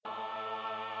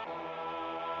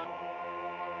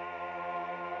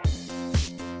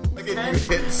pretend.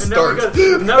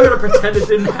 And now we're gonna pretend it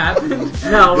didn't happen.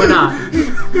 No, we're not.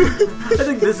 I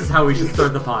think this is how we should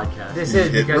start the podcast. This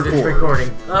is Hit because it's record. recording.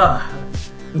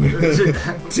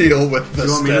 Deal with the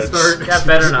You want me to stench. start? That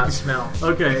better not smell.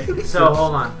 Okay. So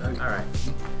hold on. All right.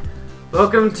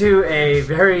 Welcome to a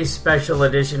very special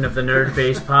edition of the Nerd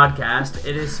Based Podcast.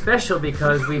 It is special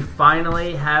because we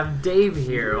finally have Dave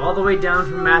here, all the way down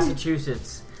from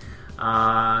Massachusetts.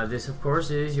 This, of course,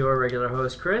 is your regular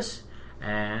host, Chris,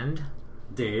 and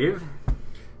Dave.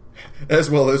 As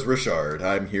well as Richard.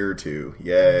 I'm here too.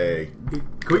 Yay.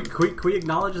 Can we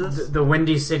acknowledge this? the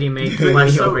Windy City made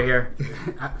money So- over here.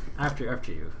 After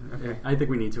you. Okay. I think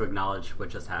we need to acknowledge what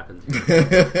just happened.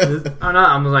 Oh no!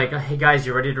 I'm like, hey guys,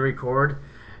 you ready to record?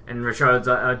 And Richard's,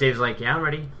 Dave's like, yeah, I'm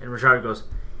ready. And Richard goes,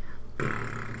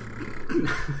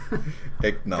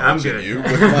 Acknowledging good. you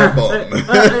with my bum.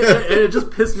 It just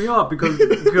pissed me off because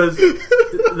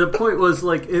the point was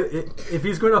like if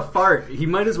he's going to fart, he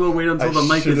might as well wait until the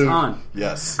mic is should've- on.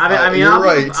 Yes. I mean, you're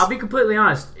right. I'll be completely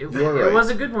honest. It You're was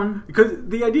right. a good one. Because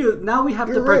the idea now we have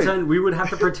to You're right. pretend we would have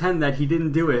to pretend that he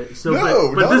didn't do it. So,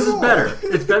 No, but not this at is all. better.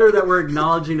 It's better that we're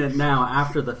acknowledging it now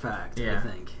after the fact. Yeah. I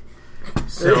think.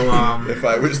 So, If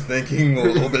I was thinking a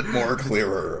little bit more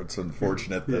clearer, it's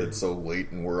unfortunate that it's so late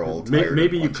and we're all tired.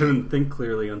 Maybe you and couldn't think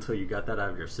clearly until you got that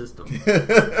out of your system.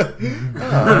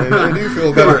 I do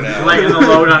feel better now. lighten the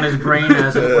load on his brain,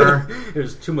 as it were.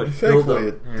 There's too much Thankfully,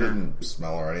 buildup. it didn't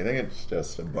smell or anything. It's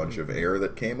just a bunch of air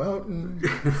that came out, and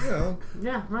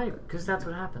Yeah, right, because that's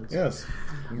what happens. yes,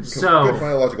 So- good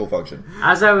biological function.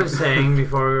 As I was saying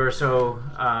before we were so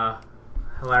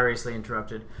hilariously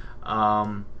interrupted,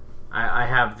 I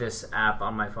have this app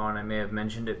on my phone. I may have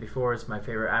mentioned it before. It's my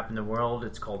favorite app in the world.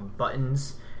 It's called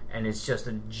Buttons, and it's just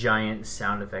a giant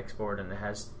sound effects board, and it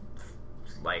has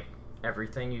like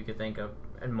everything you could think of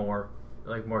and more.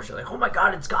 Like more shit. Like, oh my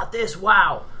god, it's got this!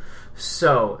 Wow.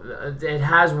 So it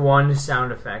has one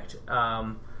sound effect.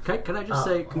 Can I just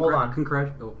say hold on.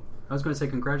 I was going to say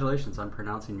congratulations on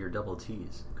pronouncing your double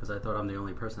T's because I thought I'm the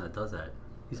only person that does that.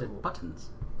 You said buttons.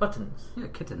 Buttons. Yeah,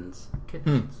 kittens.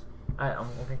 Kittens.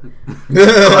 Okay.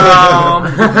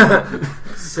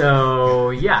 So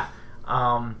yeah,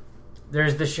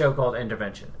 there's this show called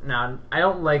Intervention. Now, I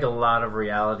don't like a lot of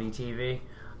reality TV,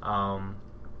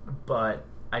 but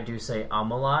I do say a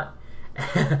lot.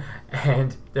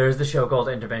 And there's the show called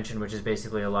Intervention, which is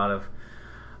basically a lot of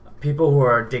people who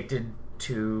are addicted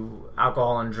to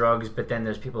alcohol and drugs, but then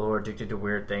there's people who are addicted to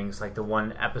weird things. Like the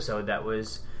one episode that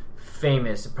was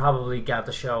famous, it probably got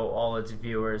the show all its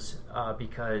viewers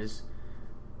because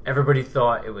everybody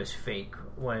thought it was fake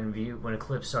when a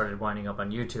clip started winding up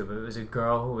on YouTube. It was a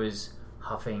girl who was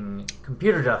huffing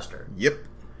computer duster. Yep.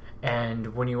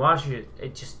 And when you watch it,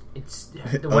 it's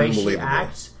the way she Unbelievable.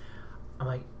 acts. I'm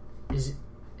like, is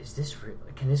this real?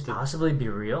 Can this possibly be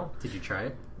real? Did you try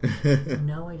it?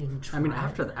 No, I didn't try. I mean, it.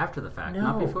 after the fact, No.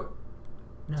 not before.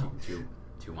 No. Do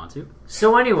you want to?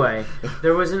 So anyway,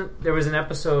 there was an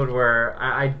episode where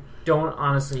I don't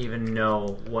honestly even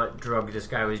know what drug this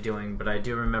guy was doing, but I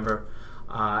do remember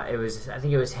I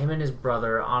think it was him and his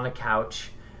brother on a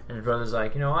couch, and his brother's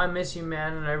like, I miss you,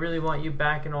 man, and I really want you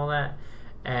back and all that,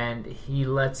 and he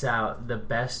lets out the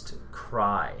best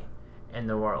cry in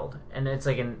the world, and it's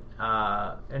like an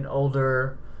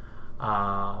older,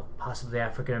 possibly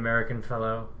African American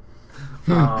fellow.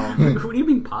 What do you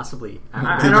mean possibly?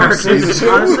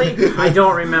 Honestly, I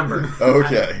don't remember.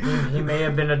 Okay. He may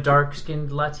have been a dark-skinned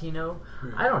Latino.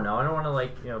 I don't know. I don't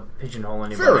want to pigeonhole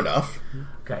anybody. Fair enough.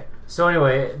 Okay. So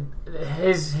anyway,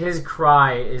 his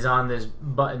cry is on this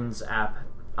Buttons app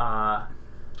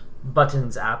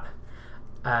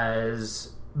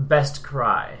as best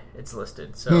cry. It's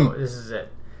listed. So this is it.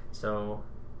 So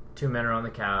 2 men are on the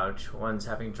couch. One's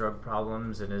having drug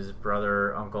problems, and his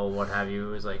brother, uncle, what have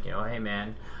you, is like, hey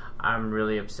man, I'm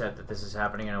really upset that this is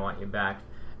happening, and I want you back.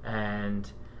 And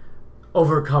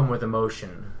overcome with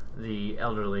emotion, the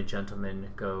elderly gentleman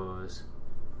goes,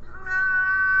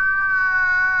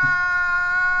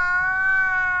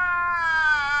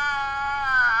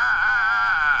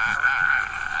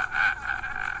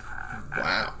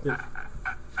 Wow.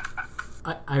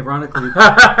 Ironically,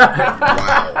 Wow.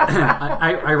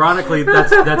 ironically,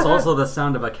 that's also the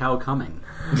sound of a cow coming.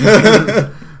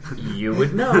 you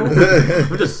would know.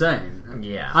 I'm just saying.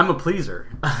 Yeah. I'm a pleaser.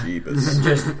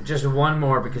 Jeebus. Just one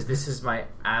more, because this is my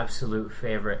absolute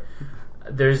favorite.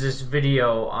 There's this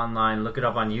video online. Look it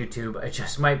up on YouTube. It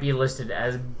just might be listed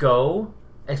as "Go!"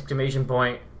 exclamation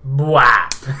point Bwah!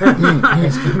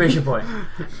 Exclamation point.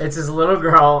 It's this little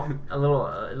girl,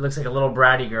 it looks like a little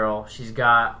bratty girl. She's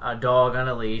got a dog on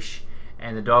a leash,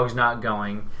 and the dog's not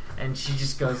going, and she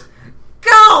just goes, "Go!"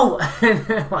 go! And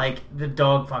then, like, the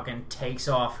dog fucking takes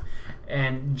off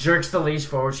and jerks the leash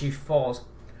forward. She falls.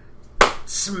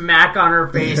 Smack on her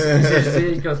face.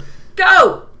 He goes,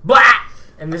 go! Blah!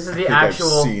 And this is the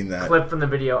actual clip from the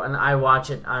video, and I watch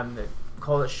it.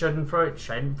 Call it Schadenfreude.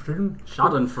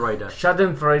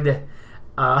 Schadenfreude.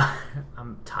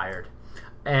 I'm tired.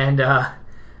 And,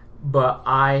 but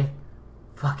I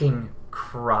fucking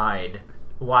cried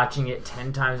watching it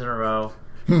 10 times in a row.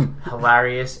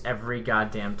 Hilarious every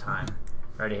goddamn time.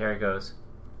 Ready? Here it goes.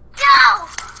 Go!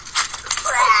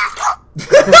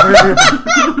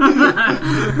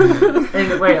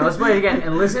 And wait, let's play it again.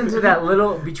 And listen to that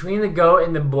little, between the go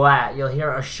and the blat, you'll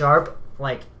hear a sharp,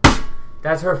 like,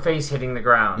 that's her face hitting the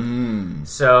ground.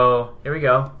 So, here we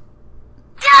go.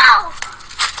 Go!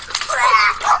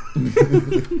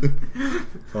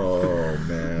 Oh,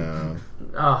 man.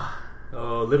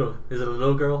 Oh, is it a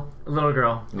little girl? A little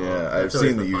girl. Yeah, I've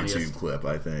seen the YouTube clip,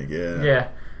 I think, yeah.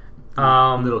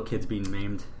 Little kids being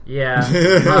maimed. Yeah.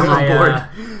 I'm on board.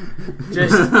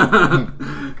 Just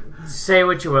say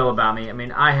what you will about me. I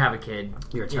mean, I have a kid.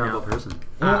 You're a terrible person.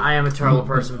 I am a terrible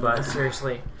person, but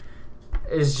seriously,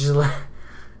 it's just like...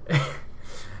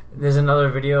 There's another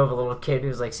video of a little kid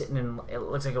who's like sitting in, it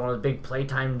looks like one of the big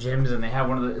playtime gyms, and they have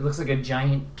it looks like a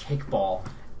giant kickball.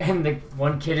 And the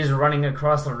one kid is running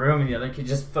across the room, and the other kid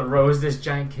just throws this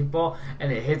giant kickball,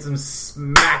 and it hits him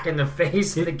smack in the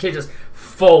face, and the kid just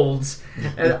folds,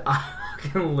 and I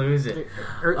can lose it.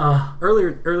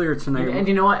 Earlier tonight, and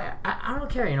you know what? I don't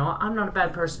care. You know, I'm not a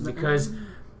bad person because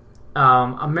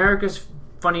America's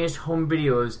Funniest Home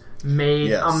Videos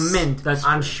made a mint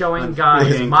on showing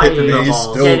guys my age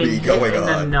getting hit in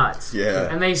the nuts. Yeah.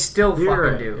 And they still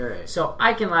fucking do. Right. So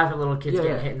I can laugh at little kids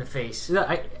getting hit in the face.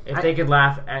 If they could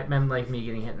laugh at men like me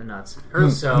getting hit in the nuts.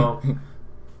 So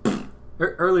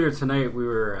earlier tonight we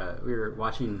were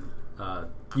watching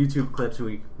YouTube clips, and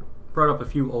we brought up a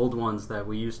few old ones that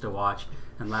we used to watch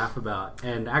and laugh about.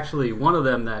 And actually, one of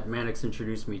them that Mannix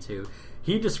introduced me to,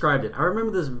 he described it. I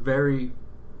remember this very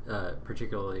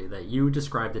particularly, that you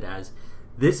described it as,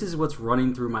 this is what's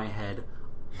running through my head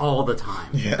all the time.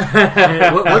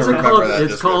 Yeah. What's it called?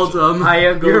 It's called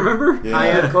Ayago, you remember?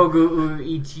 Yeah. Ayakogu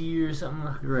Ichi or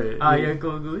something. Right.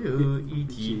 Ayakogu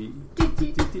Ichi.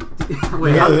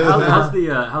 Wait,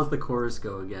 how's the chorus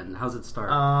go again? How's it start?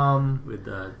 With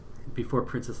before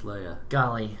Princess Leia.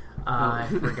 Golly, I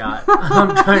forgot.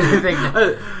 I'm trying to think.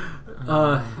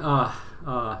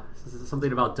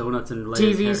 Something about donuts and Leia's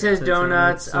TV hair. says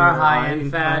donuts are high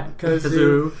in fat.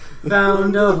 Kazoo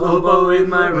found a hobo in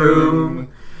my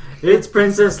room. It's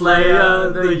Princess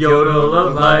Leia, the yodel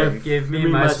of life. Give me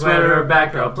my sweater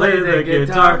back, I'll play the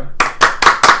guitar.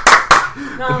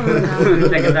 Go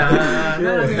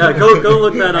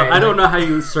look that up. I don't know how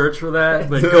you search for that,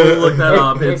 but go look that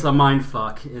up. It's a mind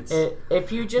fuck.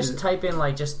 If you just type in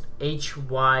like just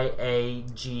HYAGO,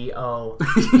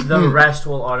 the rest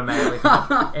will automatically come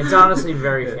up. It's honestly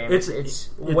very famous. It's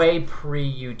way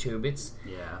pre-YouTube.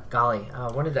 Golly,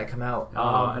 when did that come out?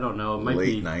 I don't know. It might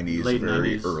late be 90s, late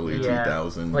very 90s. early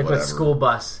 2000s, like whatever. with School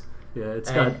Bus. Yeah,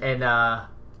 it's got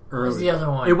what was the other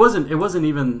one? It wasn't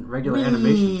even regular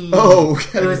animation. Oh,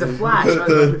 it was the Flash.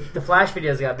 The Flash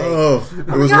videos got big. Oh, it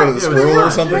was one of the squirrel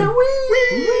or something. I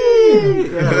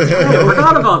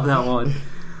forgot about that one.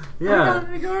 Yeah.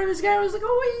 This guy was like,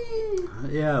 oh,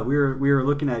 wee. Yeah, we were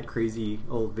looking at crazy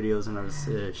old videos, and I was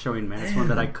showing Mannix one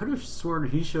that I could have sworn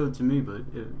he showed to me, but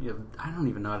I don't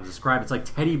even know how to describe it. It's like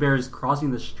teddy bears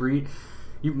crossing the street.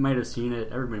 You might have seen it.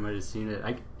 Everybody might have seen it.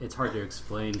 It's hard to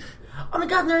explain. Oh my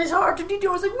god, there is hard to do.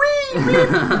 I was like, wee!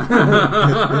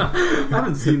 I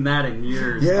haven't seen that in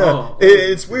years. Yeah,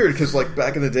 it's weird because like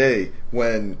back in the day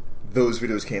when those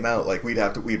videos came out, like we'd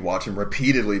watch them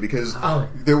repeatedly because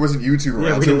there wasn't YouTube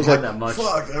around, so it was like,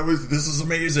 fuck, this is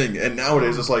amazing. And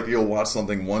nowadays it's like you'll watch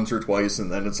something once or twice, and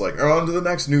then it's like, on to the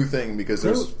next new thing because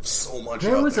there's so much.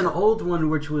 There was an old one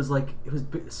which was like, it was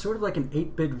sort of like an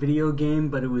 8-bit video game,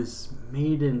 but it was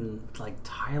made in like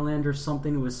Thailand or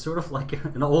something. It was sort of like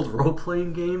an old role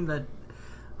playing game that.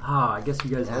 I guess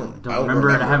you guys don't remember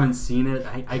it. I haven't seen it.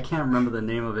 I can't remember the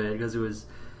name of it because it was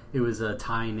a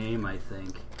Thai name, I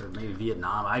think, or maybe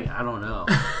Vietnam. I don't know.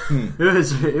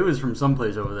 It was from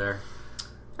someplace over there.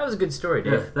 That was a good story,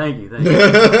 Dave. Yeah, thank you.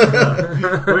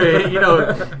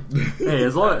 Hey,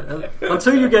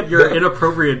 until you get your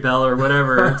inappropriate bell or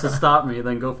whatever to stop me,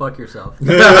 then go fuck yourself.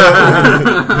 Wait.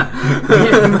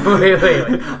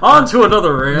 On to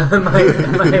another rant.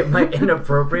 my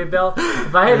inappropriate bell.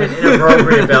 If I had an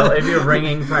inappropriate bell, it'd be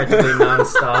ringing practically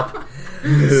nonstop.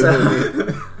 So.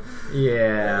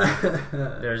 Yeah,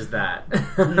 there's that.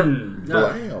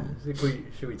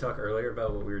 Should we talk earlier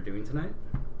about what we were doing tonight?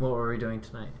 What were we doing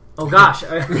tonight? Oh gosh,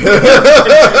 you're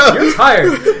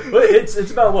tired.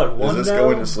 It's about what? 1 Is this now?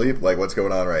 going to sleep? Like, what's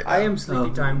going on right now? I am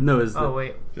sleepy time. No, is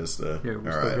wait. Just yeah, we're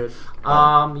all still right.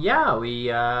 good. Yeah, we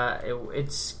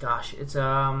it's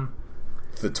The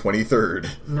 23rd.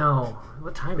 No,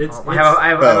 what time? I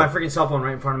have my freaking cell phone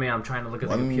right in front of me. I'm trying to look at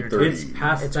the computer. It's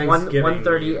past It's Thanksgiving.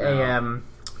 1:30 a.m.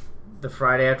 the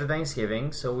Friday after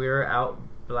Thanksgiving, so we're out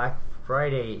Black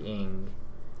Friday-ing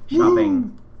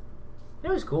shopping. It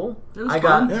was cool. It was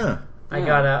fun. I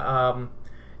got a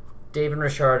Dave and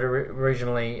Richard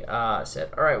originally said,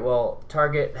 all right, well,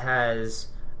 Target has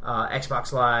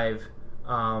Xbox Live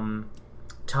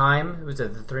time. It was the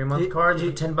 3-month cards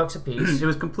for $10 a piece. It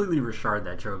was completely Richard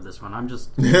that drove this one.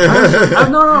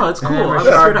 No, it's cool. I'm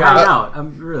here to hang out.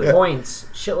 I'm really points,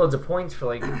 shitloads of points for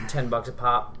like $10 a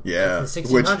pop. Yeah,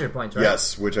 1,600 points, right?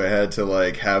 Yes, which I had to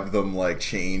like have them like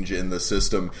change in the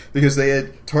system because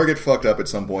Target fucked up at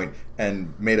some point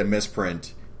and made a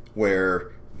misprint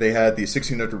where they had these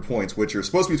 1,600 points, which are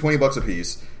supposed to be $20 a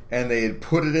piece, and they had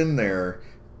put it in there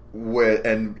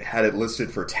and had it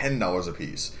listed for $10 a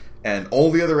piece. And all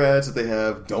the other ads that they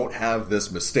have don't have this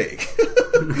mistake.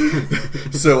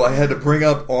 So I had to bring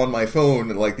up on my phone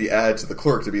like the ad to the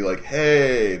clerk to be like,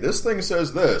 "Hey, this thing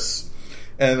says this."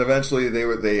 And eventually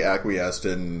they acquiesced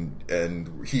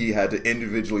and he had to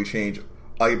individually change.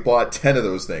 I bought 10 of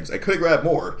those things. I could have grabbed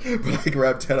more, but I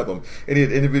grabbed 10 of them. And he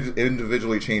had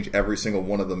individually change every single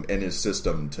one of them in his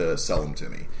system to sell them to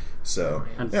me. So,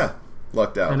 yeah.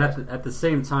 Lucked out. And at the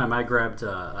same time, I grabbed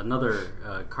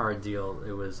another card deal.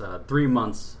 It was 3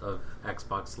 months of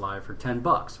Xbox Live for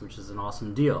 $10, which is an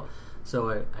awesome deal. So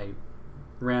I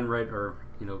ran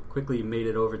quickly made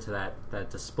it over to that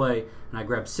display, and I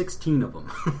grabbed 16 of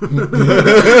them.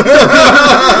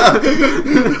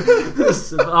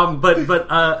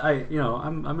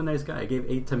 I'm a nice guy. I gave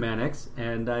 8 to Mannix,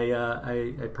 and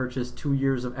I purchased 2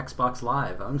 years of Xbox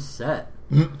Live. I'm set.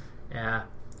 Yeah.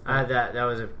 That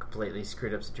was a completely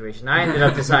screwed up situation. I ended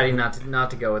up deciding not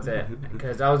to go with it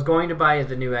because I was going to buy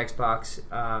the new Xbox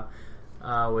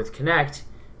with Kinect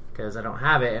because I don't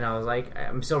have it, and I was like,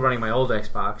 I'm still running my old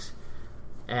Xbox,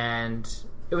 and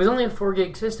it was only a 4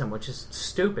 gig system, which is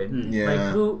stupid.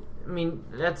 Yeah.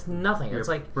 That's nothing. It's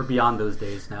like we're beyond those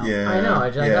days now. Yeah. I know.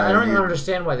 I don't even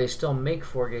understand why they still make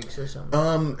 4 gig systems.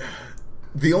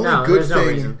 The only good thing... No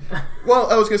reason.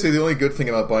 Well, I was going to say the only good thing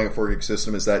about buying a 4 gig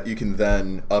system is that you can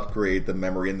then upgrade the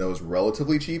memory in those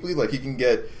relatively cheaply. Like, you can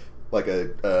get, like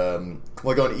on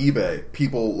eBay,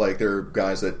 people, like, there are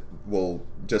guys that will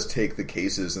just take the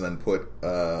cases and then put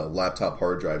laptop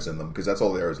hard drives in them, because that's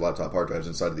all there is, laptop hard drives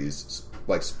inside of these,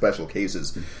 like, special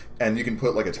cases. And you can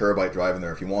put, like, a terabyte drive in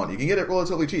there if you want. You can get it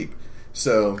relatively cheap.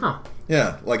 So,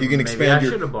 yeah, like, you can expand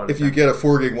if you get a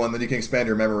 4 gig one, then you can expand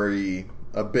your memory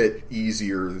a bit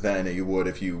easier than you would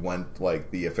if you went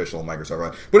like the official Microsoft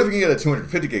run. But if you can get a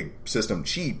 250 gig system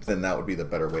cheap, then that would be the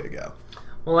better way to go.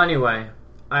 Well, anyway,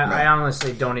 I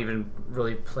honestly don't even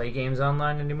really play games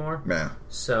online anymore. Yeah.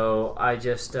 So I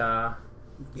just, because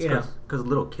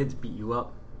little kids beat you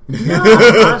up. No,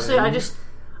 honestly, I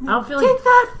don't feel like take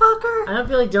that fucker. I don't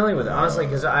feel like dealing with it honestly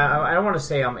because I don't want to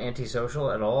say I'm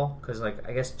antisocial at all because like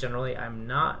I guess generally I'm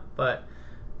not, but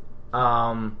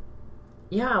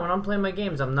yeah, when I'm playing my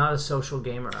games, I'm not a social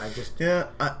gamer. I just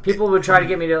people would try to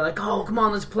get me to like, oh, come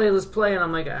on, let's play, and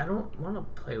I'm like, I don't want to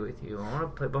play with you. I want to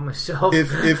play by myself.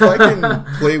 If I can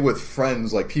play with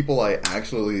friends, like people I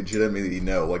actually legitimately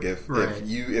know, like if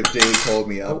Dave called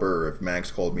me up or if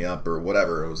Max called me up or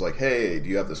whatever, it was like, hey, do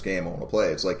you have this game I want to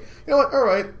play? It's like, you know what? All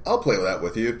right, I'll play that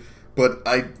with you. But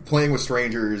playing with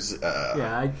strangers...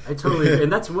 I totally... And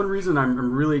that's one reason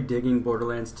I'm really digging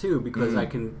Borderlands 2, because I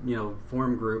can,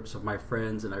 form groups of my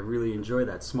friends, and I really enjoy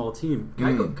that small team.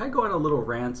 Can I go on a little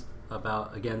rant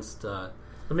against... Let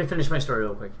me finish my story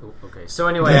real quick. Oh, okay. So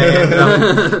anyway,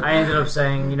 I ended up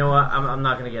saying, you know what, I'm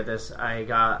not going to get this. I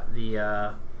got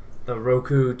the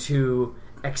Roku 2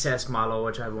 XS model,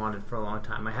 which I've wanted for a long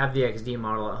time. I have the XD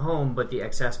model at home, but the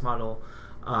XS model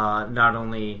not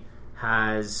only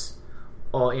has...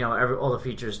 all the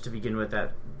features to begin with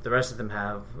that the rest of them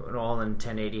have, all in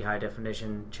 1080 high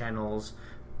definition channels,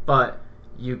 but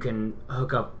you can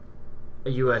hook up a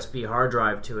USB hard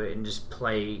drive to it and just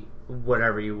play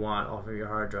whatever you want off of your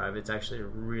hard drive. It's actually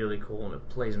really cool and it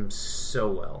plays them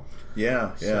so well.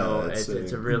 Yeah. So it's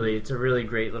a really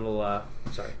great little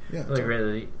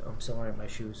great. I'm still wearing my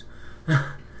shoes.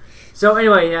 So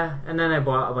anyway, and then I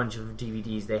bought a bunch of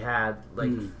DVDs they had,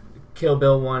 like Kill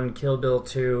Bill 1, Kill Bill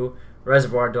 2,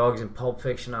 Reservoir Dogs, and Pulp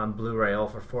Fiction on Blu-ray, all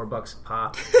for $4 a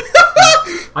pop.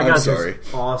 I'm sorry.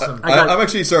 Awesome. I'm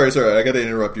actually sorry. I got to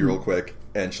interrupt you real quick,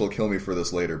 and she'll kill me for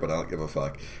this later, but I don't give a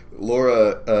fuck.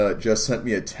 Laura just sent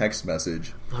me a text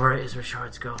message. Laura is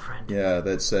Richard's girlfriend. Yeah,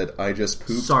 that said, I just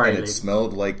pooped and it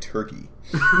smelled like turkey.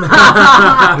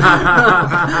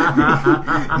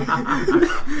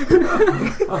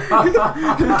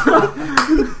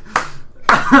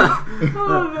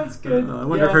 Oh, that's good. I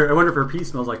wonder if her pee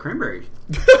smells like cranberry.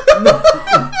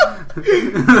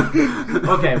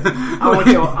 Okay,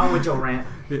 I want your rant.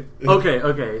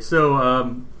 Okay.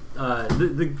 So,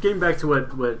 getting back to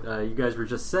what you guys were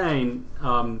just saying,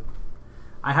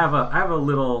 I have a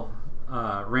little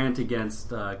rant against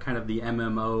kind of the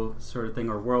MMO sort of thing,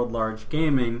 or world large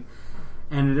gaming.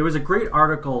 And there was a great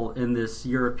article in this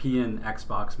European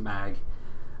Xbox mag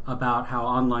about how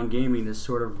online gaming is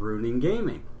sort of ruining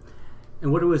gaming.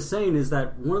 And what it was saying is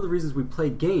that one of the reasons we play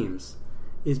games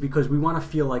is because we want to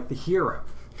feel like the hero.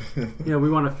 We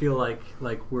want to feel like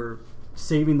we're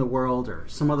saving the world or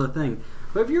some other thing.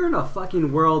 But if you're in a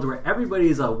fucking world where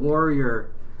everybody's a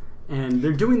warrior and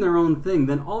they're doing their own thing,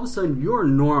 then all of a sudden you're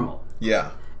normal.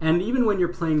 Yeah. And even when you're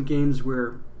playing games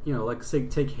where, like say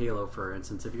take Halo for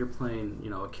instance, if you're playing,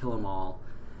 a kill 'em all,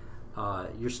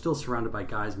 you're still surrounded by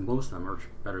guys, most of them are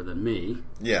better than me.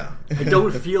 Yeah. I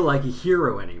don't feel like a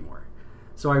hero anymore.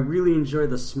 So I really enjoy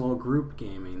the small group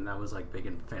gaming that was like big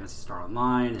in Phantasy Star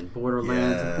Online and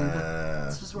Borderlands. Yeah,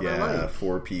 that's just what I like.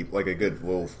 4 people, like a good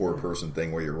little 4-person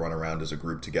thing where you run around as a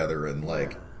group together and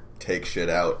take shit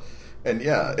out. And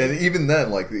and even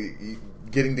then, like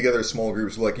getting together small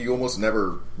groups, like you almost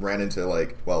never ran into I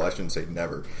shouldn't say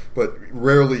never, but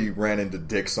rarely ran into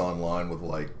dicks online with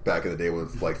back in the day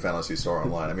with Phantasy Star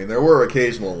Online. I mean, there were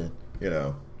occasional,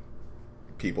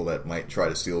 people that might try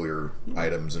to steal your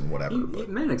items and whatever.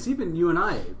 Mannix, even you and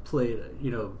I played,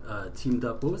 teamed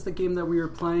up. What was the game that we were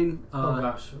playing?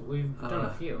 We've done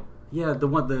a few. Yeah,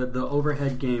 the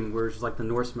overhead game where it's like the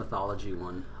Norse mythology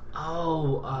one.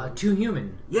 Too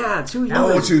Human. Yeah, Too Human.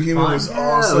 Oh, Too Human was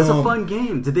awesome. It was a fun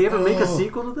game. Did they ever make a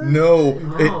sequel to that? No,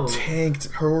 it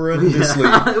tanked horrendously.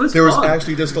 Yeah, there was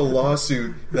actually just a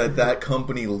lawsuit that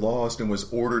company lost and was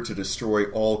ordered to destroy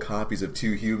all copies of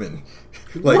Too Human.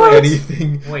 What?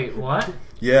 Anything. Wait, what?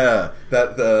 Yeah,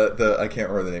 that the I can't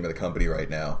remember the name of the company right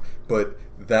now, but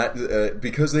that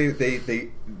because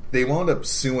they wound up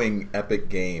suing Epic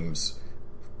Games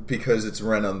because it's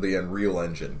run on the Unreal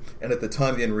Engine. And at the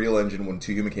time, the Unreal Engine, when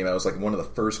Too Human came out, it was one of the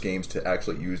first games to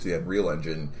actually use the Unreal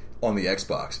Engine on the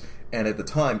Xbox. And at the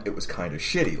time, it was kind of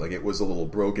shitty. It was a little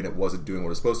broken. It wasn't doing what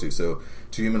it was supposed to. So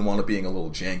Too Human wound up being a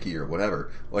little janky or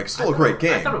whatever. Still a great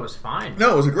game. I thought it was fine.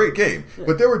 No, it was a great game. Yeah.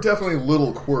 But there were definitely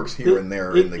little quirks here and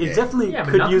there in the game. It definitely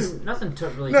could use... Nothing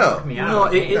really took me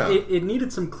out. It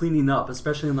needed some cleaning up,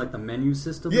 especially in the menu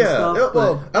system and stuff. Yeah,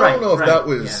 well, I don't know if that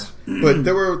was... Yeah. But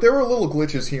there were little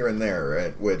glitches here and there,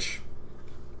 right? Which...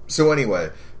 So anyway,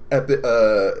 I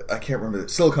can't remember...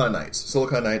 Silicon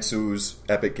Knights sues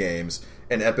Epic Games,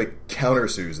 and Epic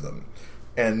countersues them.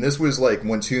 And this was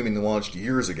when Too Human launched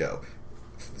years ago.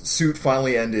 Suit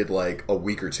finally ended a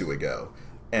week or two ago.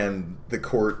 And the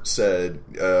court said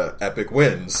Epic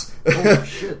wins. Oh,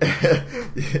 shit.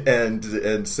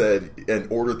 and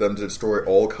ordered them to destroy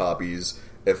all copies,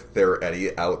 if there are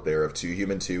any out there, of Too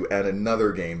Human 2 and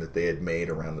another game that they had made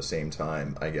around the same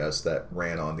time, I guess, that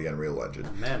ran on the Unreal Engine.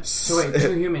 Oh, man. So wait,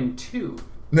 Too Human 2?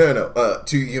 No,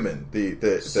 Too Human.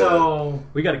 So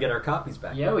we got to get our copies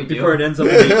back. Yeah, we do. Before it ends up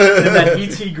in that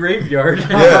ET graveyard.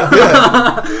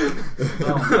 Yeah.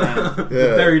 Oh, man.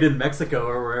 Yeah. Buried in Mexico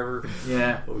or wherever.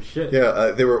 Yeah. Oh shit.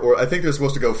 Yeah, they were. Or I think they're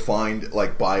supposed to go find,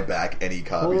 buy back any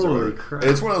copies. Holy crap.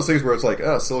 And it's one of those things where it's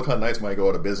Silicon Knights might go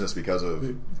out of business because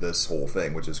of this whole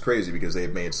thing, which is crazy because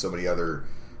they've made so many other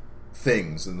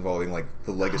things involving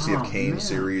the Legacy of Kain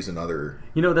series and other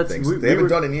things they haven't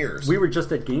done in years. We were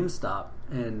just at GameStop,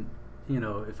 and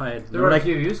if I had there were a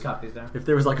few used copies there. If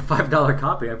there was a $5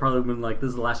 copy, I probably would have been this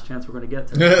is the last chance we're going to get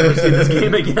to see this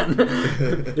game again.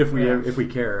 if we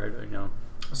care,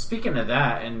 Speaking of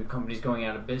that, and companies going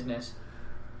out of business,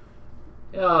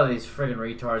 these friggin'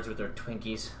 retards with their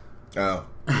Twinkies. Oh.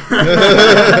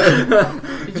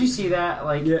 Did you see that?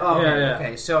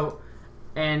 Okay. So,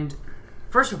 and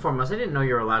first and foremost, I didn't know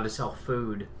you were allowed to sell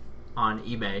food on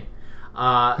eBay.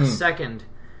 Second,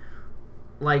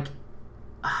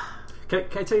 Can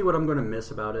I tell you what I'm going to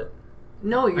miss about it?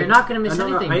 No, you're not going to miss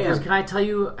anything. Because can I tell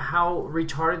you how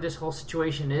retarded this whole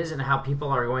situation is and how people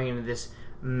are going into this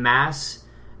mass?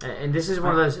 And this is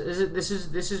one of those. This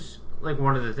is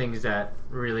one of the things that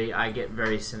really I get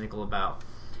very cynical about,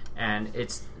 and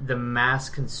it's the mass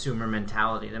consumer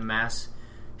mentality, the mass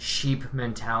sheep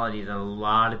mentality that a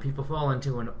lot of people fall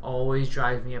into, and always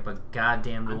drives me up a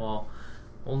goddamn wall.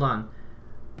 hold on.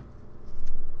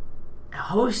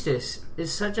 Hostess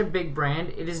is such a big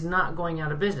brand, it is not going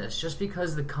out of business. Just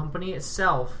because the company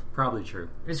itself probably true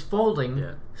is folding,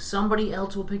 somebody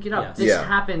else will pick it up. Yes. This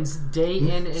happens day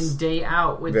in and day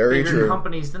out with bigger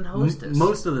companies than Hostess.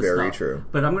 Most of the stuff. Very true.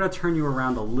 But I'm going to turn you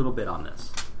around a little bit on this.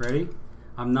 Ready?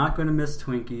 I'm not going to miss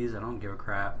Twinkies. I don't give a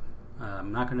crap.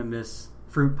 I'm not going to miss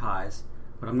fruit pies.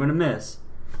 What I'm going to miss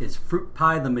is Fruit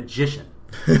Pie the Magician.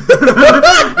 and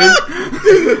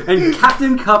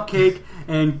Captain Cupcake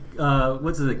and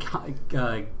what's it?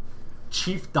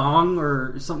 Chief Dong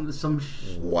or some.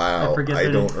 Wow,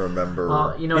 I don't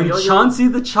remember. And Chauncey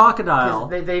the Chocodile.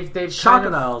 They've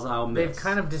Chocodiles. They've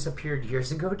kind of disappeared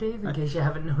years ago, Dave. In case you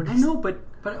haven't noticed. I know, but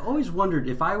I always wondered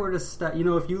if I were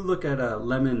to if you look at a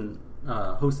lemon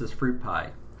Hostess fruit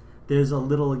pie, there's a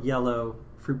little yellow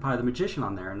Fruit Pie the Magician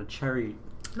on there and a cherry.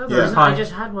 No, I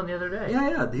just had one the other day.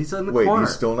 Yeah, he's in the corner. Wait,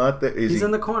 he's still not there? He's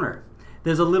in the corner.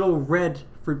 There's a little red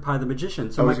Fruit Pie the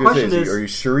Magician. So my question is, are you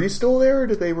sure he's still there, or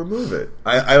did they remove it?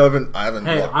 I haven't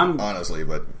looked, honestly,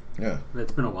 but yeah.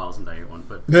 It's been a while since I ate one,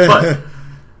 but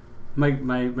my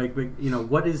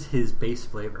what is his base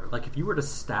flavor? Like, if you were to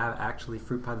stab actually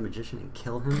Fruit Pie the Magician and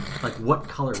kill him, like, what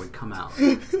color would come out?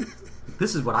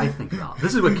 This is what I think about.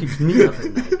 This is what keeps me up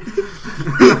at night.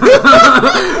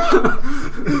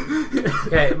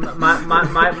 Okay,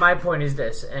 my point is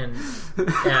this, and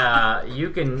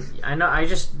you can. I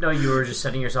just know you were just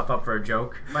setting yourself up for a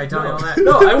joke by telling all that.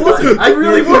 No, I wasn't. I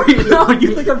really worried. No,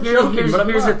 you think I'm joking?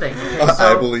 Here's the thing. Okay,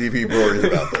 I believe he worried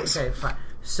about this. Okay, fine.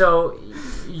 So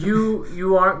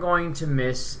you aren't going to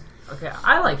miss. Okay,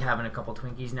 I like having a couple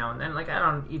Twinkies now and then. Like, I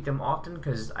don't eat them often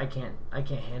because I can't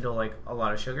handle like a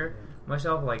lot of sugar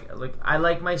myself. Like I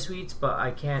like my sweets, but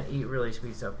I can't eat really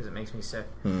sweet stuff because it makes me sick.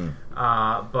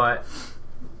 But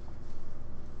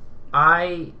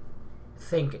I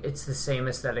think it's the same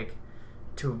aesthetic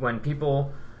to when the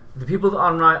people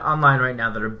online right now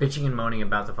that are bitching and moaning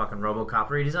about the fucking RoboCop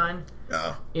redesign.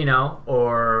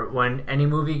 Or when any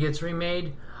movie gets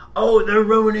remade. Oh, they're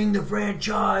ruining the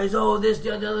franchise. Oh, this,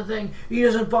 the other thing. He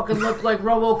doesn't fucking look like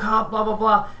RoboCop, blah, blah,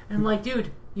 blah. And I'm like, dude,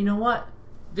 you know what?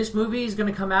 This movie is going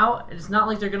to come out, and it's not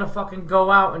like they're going to fucking go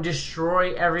out and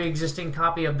destroy every existing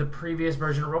copy of the previous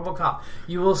version of RoboCop.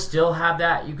 You will still have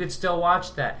that. You could still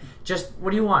watch that. Just, what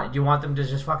do you want? Do you want them to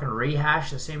just fucking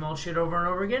rehash the same old shit over and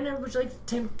over again? Or would you like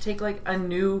to take like a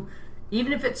new...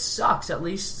 Even if it sucks, at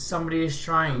least somebody is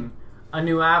trying a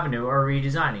new avenue or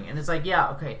redesigning. And it's like,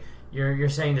 yeah, okay... You're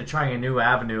saying they're trying a new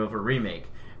avenue of a remake.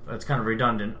 It's kind of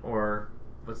redundant, or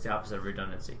what's the opposite of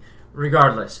redundancy?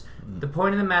 Regardless, the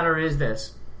point of the matter is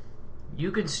this.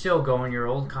 You could still go in your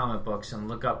old comic books and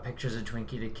look up pictures of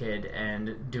Twinkie the Kid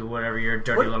and do whatever your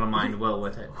dirty little mind will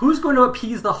with it. Who's going to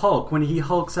appease the Hulk when he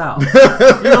hulks out?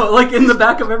 Like in the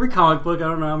back of every comic book, I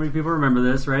don't know how many people remember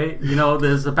this, right?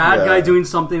 There's a bad guy doing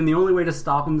something, and the only way to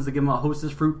stop him is to give him a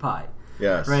Hostess fruit pie.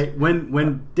 Yes. Right?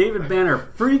 When David Banner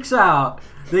freaks out,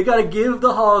 they got to give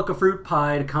the Hulk a fruit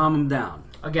pie to calm him down.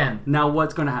 Again. Now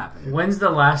what's going to happen? When's the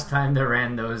last time they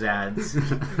ran those ads?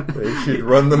 They should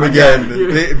run them again.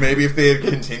 Maybe if they had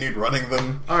continued running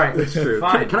them. All right, that's true.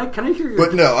 Fine. Can I hear your...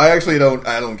 But no, I actually don't.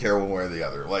 I don't care one way or the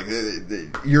other. Like,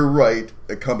 you're right.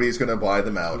 A company's going to buy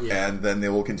them out, and then they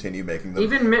will continue making them.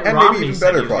 Even Mitt Romney maybe even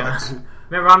better products.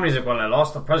 Mitt Romney's like, well, I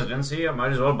lost the presidency. I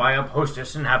might as well buy up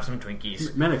Hostess and have some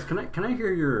Twinkies. Menix, can I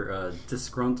hear your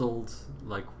disgruntled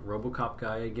like RoboCop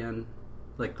guy again?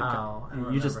 Like I don't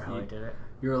remember how he did it.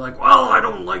 You're like, well, I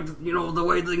don't like the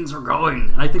way things are going.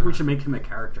 And I think we should make him a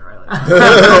character. I like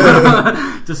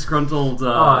that. Disgruntled.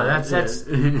 That's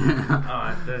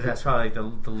probably the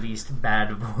least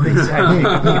bad voice. I think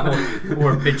people who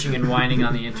are bitching and whining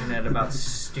on the internet about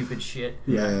stupid shit.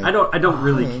 Yeah, I don't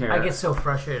really care. I get so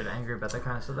frustrated and angry about that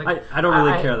kind of stuff. Like, I don't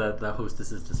really care that the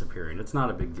Hostess is disappearing. It's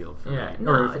not a big deal for me.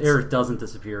 Or if it doesn't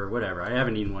disappear or whatever. I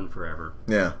haven't eaten one forever.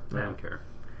 Yeah, I don't care.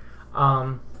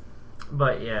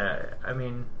 But yeah, I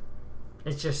mean,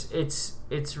 it's just it's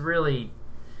really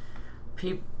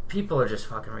people are just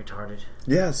fucking retarded.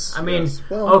 Yes. I mean,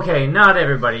 okay, not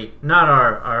everybody, not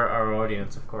our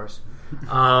audience, of course.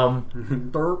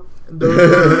 Derp.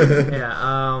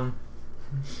 Yeah.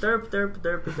 Derp.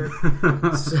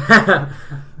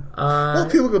 Well,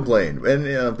 people complain,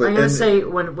 and but I'm gonna say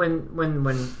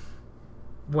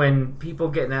when people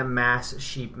get in that mass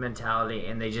sheep mentality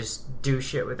and they just do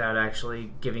shit without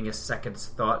actually giving a second's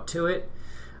thought to it,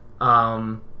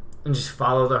 and just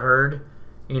follow the herd,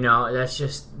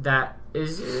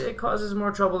 it causes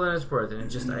more trouble than it's worth, and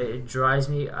it drives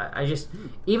me. I just,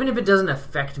 even if it doesn't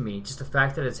affect me, just the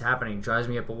fact that it's happening drives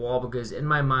me up a wall, because in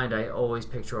my mind I always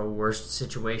picture a worst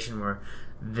situation where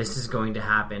this is going to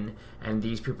happen, and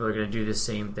these people are going to do the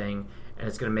same thing, and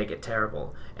it's going to make it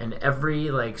terrible. And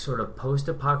every like sort of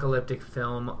post-apocalyptic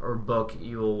film or book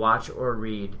you will watch or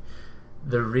read,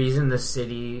 the reason the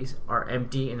cities are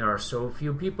empty and there are so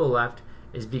few people left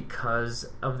is because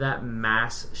of that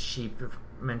mass sheep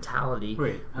mentality,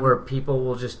 where people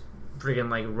will just friggin'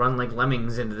 like run like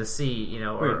lemmings into the sea, you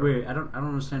know. Wait! I don't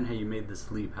understand how you made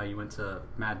this leap. How you went to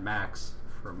Mad Max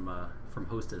from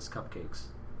Hostess Cupcakes?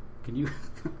 Can you?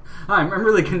 I'm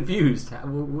really confused.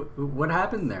 What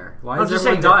happened there? Why is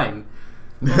everyone dying?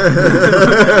 Why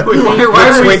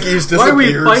are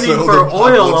we fighting for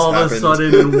oil all of a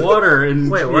sudden and water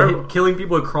and killing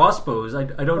people with crossbows? I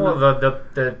don't know.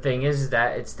 The thing is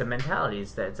that it's the mentality.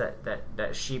 It's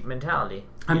that sheep mentality.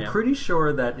 I'm pretty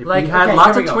sure that if we had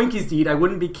lots of Twinkies to eat, I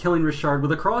wouldn't be killing Richard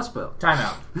with a crossbow. Time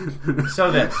out. So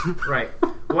this, right.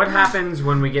 What happens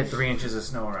when we get 3 inches of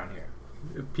snow around here?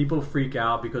 People freak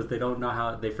out because they don't know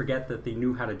how. They forget that they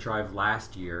knew how to drive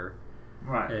last year.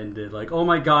 Right. And they're like, oh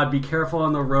my God, be careful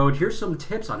on the road. Here's some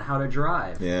tips on how to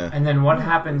drive. Yeah. And then what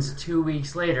happens 2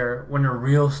 weeks later when a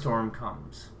real storm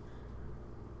comes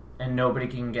and nobody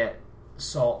can get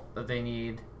salt that they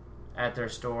need at their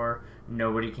store,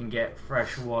 nobody can get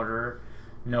fresh water,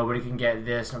 nobody can get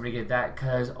this, nobody can get that,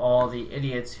 because all the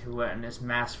idiots who went in this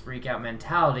mass freak out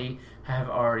mentality have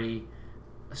already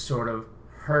sort of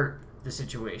hurt the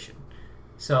situation.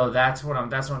 So that's what I'm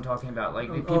talking about.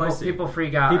 Like people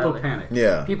freak out. People panic.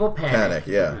 Yeah. People panic.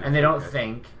 Yeah. And they don't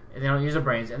think. And they don't use their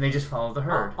brains. And they just follow the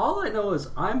herd. All I know is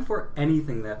I'm for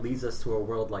anything that leads us to a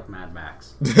world like Mad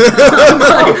Max.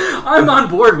 I'm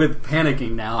on board with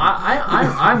panicking now.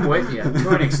 I'm with you to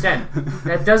an extent.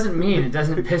 That doesn't mean it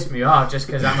doesn't piss me off just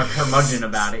because I'm a curmudgeon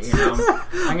about it. You know,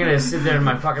 I'm gonna sit there in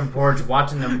my fucking porch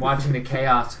watching the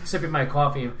chaos, sipping my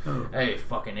coffee. Hey,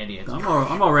 fucking idiots!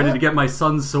 I'm all ready to get my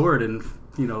son's sword and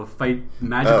fight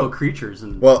magical creatures.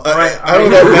 And I don't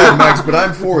know Mad Max, but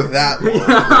I'm for that one.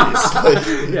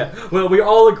 Yeah. Well, we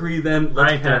all agree then.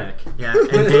 Let's panic. Yeah.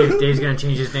 And Dave's gonna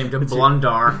change his name to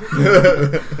Blundar.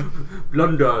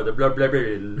 Blundar, the blood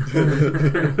barbarian.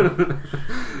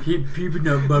 Peeping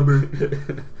up, bubber.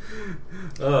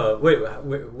 Wait.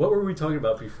 What were we talking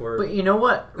about before? But you know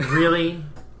what? Really,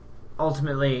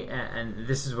 ultimately, and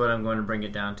this is what I'm going to bring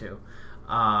it down to.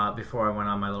 Before I went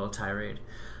on my little tirade.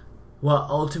 Well,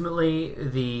 ultimately,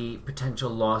 the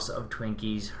potential loss of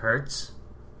Twinkies hurts.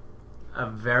 A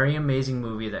very amazing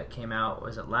movie that came out,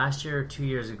 was it last year or 2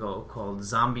 years ago, called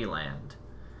Zombieland.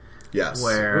 Yes.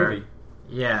 Where,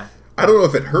 yeah. I don't know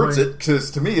if it hurts it,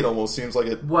 because to me it almost seems like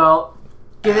it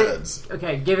adds.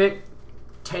 Give it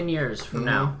 10 years from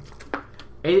now.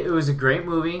 It was a great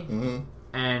movie,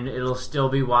 and it'll still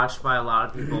be watched by a lot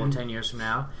of people 10 years from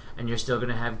now. And you're still going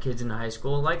to have kids in high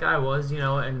school, like I was,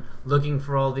 and looking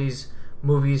for all these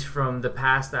movies from the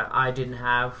past that I didn't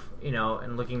have,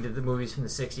 and looking to the movies from the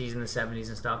 60s and the 70s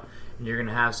and stuff. And you're going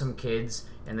to have some kids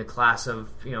in the class of,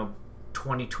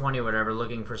 2020 or whatever,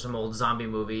 looking for some old zombie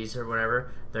movies or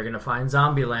whatever. They're going to find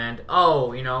Zombieland.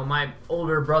 Oh, my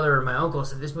older brother or my uncle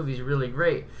said this movie's really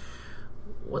great.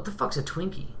 What the fuck's a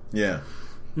Twinkie? Yeah.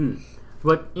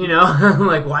 But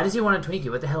like, why does he want a Twinkie?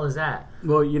 What the hell is that?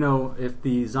 Well, if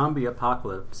the zombie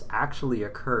apocalypse actually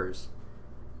occurs,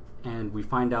 and we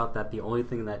find out that the only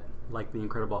thing that, like the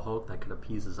Incredible Hulk, that could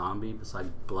appease a zombie besides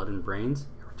blood and brains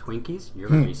are Twinkies, you're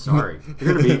gonna be sorry.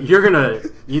 You're gonna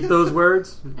eat those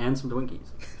words and some Twinkies.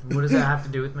 What does that have to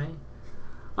do with me?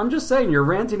 I'm just saying, you're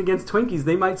ranting against Twinkies.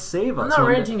 They might save us. I'm not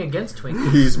ranting against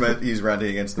Twinkies. He's ranting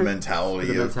against the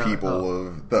mentality of people,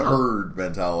 of the herd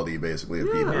mentality, basically,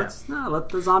 of people. Let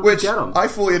the zombies get them. I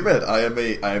fully admit, I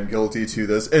am guilty to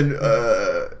this, and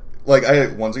I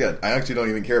actually don't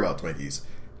even care about Twinkies.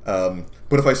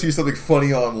 But if I see something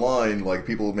funny online, like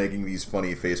people making these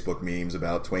funny Facebook memes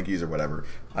about Twinkies or whatever,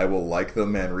 I will like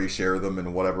them and reshare them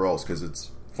and whatever else, because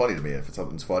it's funny to me. If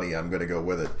something's funny, I'm going to go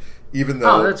with it. Even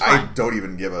though I don't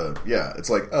even give a... Yeah, it's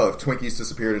like, if Twinkies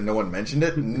disappeared and no one mentioned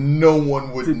it, no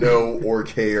one would know or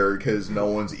care, because no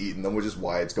one's eating them, which is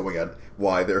why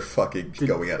they're fucking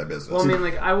going out of business. Well, I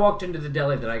mean, I walked into the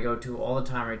deli that I go to all the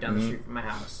time right down the street from my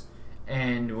house.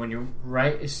 And when you're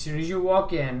as soon as you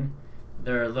walk in,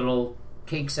 their little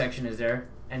cake section is there.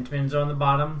 Entenmann's on the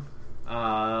bottom.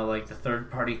 Like the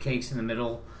third-party cakes in the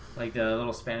middle. Like the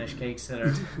little Spanish cakes that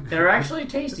are actually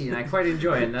tasty, and I quite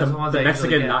enjoy it. And that's the ones the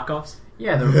Mexican knockoffs.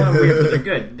 Yeah, they're kind of weird, but they're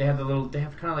good. They have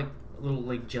kind of like little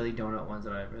like jelly donut ones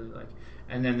that I really like.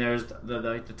 And then there's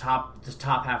the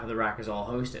top half of the rack is all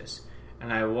Hostess,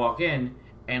 and I walk in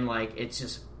and like it's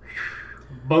just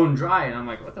bone dry, and I'm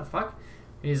like, what the fuck?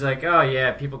 He's like, oh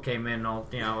yeah, people came in all,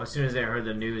 as soon as they heard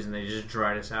the news and they just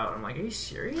dried us out. I'm like, are you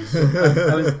serious?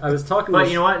 I was talking but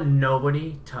you know what?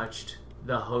 Nobody touched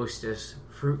the Hostess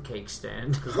fruitcake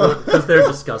stand. Because they're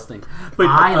disgusting. But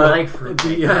I like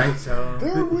fruitcake, right? So...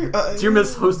 Do you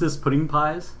miss Hostess pudding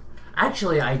pies?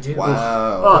 Actually, I do. Wow.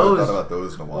 I haven't thought about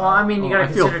those in a while. Well, I mean, you gotta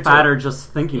consider... I feel fatter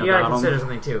just thinking about them. You gotta consider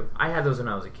something, too. I had those when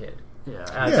I was a kid.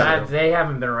 Yeah. They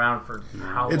haven't been around for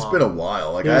how long? It's been a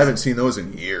while. I haven't seen those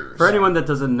in years. For anyone that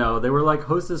doesn't know, they were like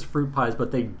Hostess fruit pies,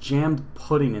 but they jammed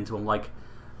pudding into them, like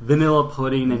vanilla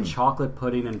pudding and chocolate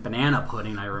pudding and banana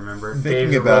pudding, I remember.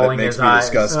 Thinking about it makes me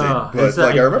disgusting. But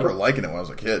I remember liking it when I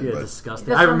was a kid. Yeah,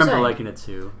 disgusting. I remember liking it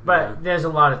too. But there's a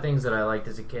lot of things that I liked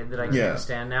as a kid that I can't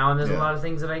stand now, and there's a lot of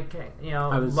things that I can't,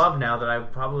 love now that I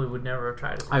probably would never have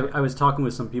tried as a kid. I was talking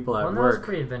with some people at work. I was a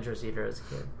pretty adventurous eater as a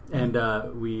kid. And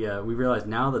we realized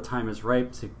now the time is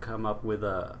ripe to come up with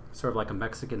a sort of like a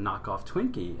Mexican knockoff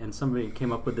Twinkie, and somebody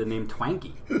came up with the name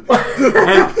Twanky.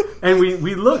 and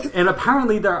we looked, and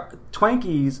apparently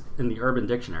Twankies in the Urban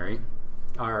Dictionary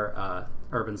are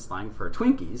urban slang for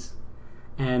Twinkies,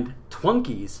 and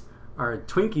Twunkies are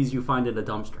Twinkies you find in a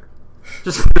dumpster.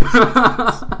 Just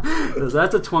so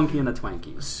that's a Twunkie and a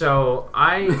Twanky. So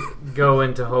I go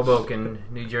into Hoboken,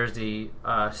 New Jersey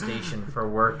station for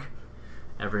work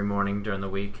every morning during the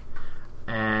week,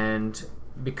 and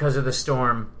because of the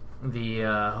storm, the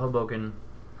Hoboken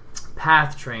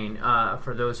PATH train,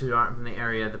 for those who aren't from the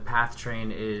area, the PATH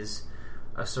train is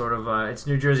a sort of it's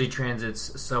New Jersey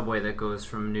Transit's subway that goes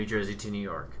from New Jersey to New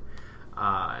York.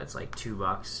 It's like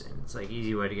 $2, and it's like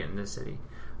easy way to get into the city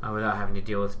without having to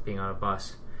deal with being on a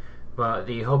bus. But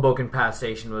the Hoboken PATH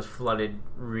station was flooded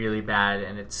really bad,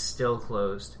 and it's still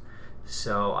closed.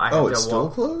 So I have to still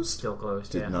closed? Still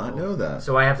closed. Did not know that.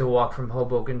 So I have to walk from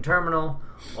Hoboken Terminal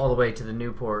all the way to the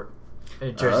Newport,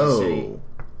 Jersey City,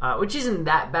 which isn't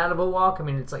that bad of a walk. I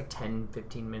mean, it's like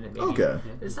 10-15 minutes maybe. Okay,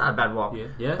 it's not a bad walk.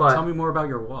 Yeah. But tell me more about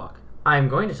your walk. I'm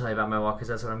going to tell you about my walk because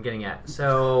that's what I'm getting at.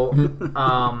 So,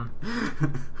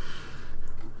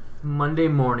 Monday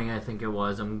morning, I think it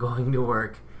was. I'm going to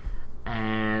work,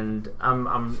 and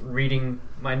I'm reading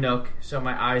my Nook, so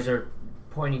my eyes are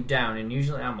pointing down, and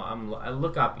usually I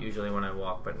look up usually when I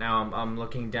walk, but now I'm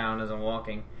looking down as I'm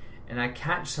walking, and I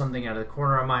catch something out of the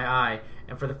corner of my eye,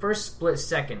 and for the first split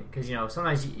second, because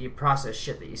sometimes you process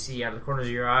shit that you see out of the corners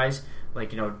of your eyes,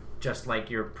 like just like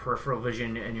your peripheral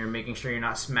vision, and you're making sure you're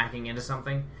not smacking into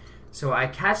something. So I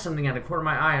catch something out of the corner of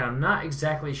my eye, and I'm not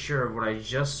exactly sure of what I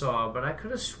just saw, but I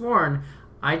could have sworn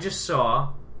I just saw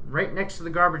right next to the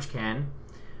garbage can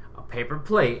a paper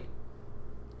plate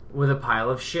with a pile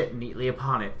of shit neatly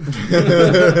upon it.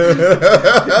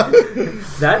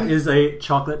 That is a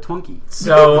chocolate Twinkie.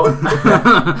 So,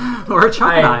 or a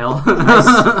chocolate aisle.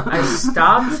 I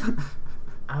stopped.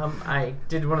 I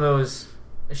did one of those.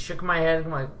 I shook my head.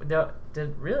 I'm like,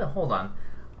 really? Hold on.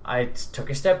 I took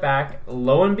a step back.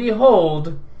 Lo and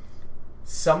behold,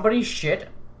 somebody shit.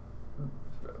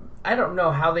 I don't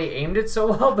know how they aimed it so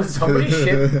well, but somebody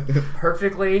shit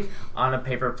perfectly on a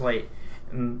paper plate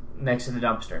next to the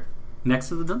dumpster. Next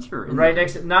to the dumpster? Right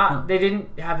next to... They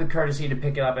didn't have the courtesy to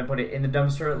pick it up and put it in the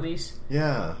dumpster at least.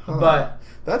 Yeah. Huh. But...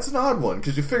 That's an odd one,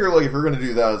 because you figure, like, if you're going to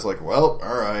do that, it's like, well,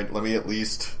 alright, let me at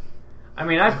least... I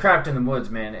mean, I've crapped in the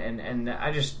woods, man, and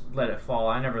I just let it fall.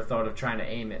 I never thought of trying to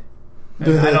aim it.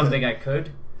 I don't think I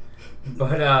could.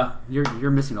 But, You're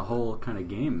missing a whole kind of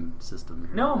game system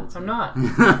here. No, I'm not.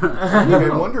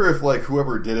 I wonder if, like,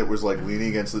 whoever did it was, like, leaning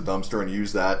against the dumpster and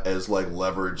used that as, like,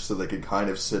 leverage so they could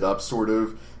kind of sit up, sort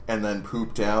of, and then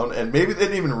poop down. And maybe they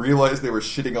didn't even realize they were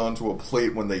shitting onto a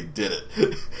plate when they did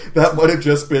it. That might have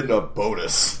just been a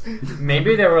bonus.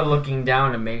 Maybe they were looking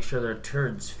down to make sure their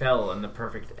turds fell in the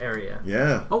perfect area.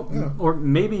 Yeah. Or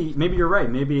maybe you're right.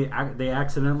 Maybe they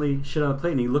accidentally shit on a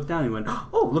plate and he looked down and he went,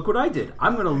 oh, look what I did.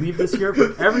 I'm going to leave this here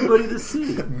for everybody to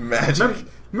see. Magic.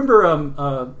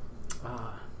 Remember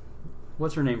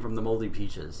what's her name from the Moldy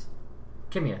Peaches?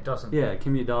 Kimya Dawson. Yeah,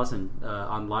 Kimya Dawson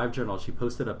on LiveJournal. She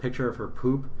posted a picture of her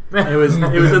poop. It was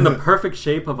in the perfect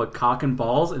shape of a cock and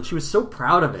balls, and she was so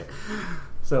proud of it.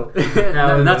 So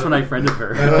that's when I friended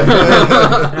her.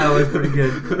 That was pretty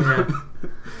good. Yeah.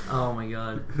 Oh my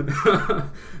god.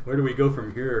 Where do we go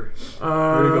from here?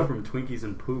 Where do we go from Twinkies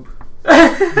and poop?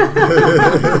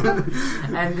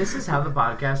 And this is how the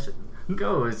podcast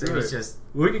goes. It's just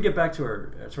we could get back to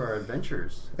our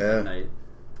adventures tonight.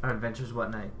 Our adventures what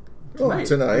night?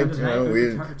 Tonight.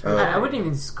 I wouldn't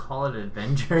even call it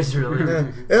adventures,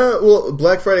 really. Yeah, well,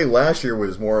 Black Friday last year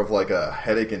was more of like a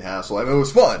headache and hassle. I mean, it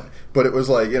was fun, but it was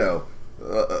like, a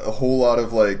whole lot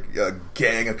of like a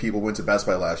gang of people went to Best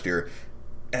Buy last year.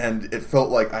 and it felt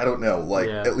like, I don't know, like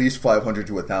at least 500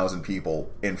 to 1,000 people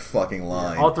in fucking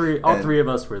line. All three of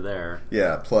us were there.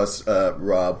 Yeah, plus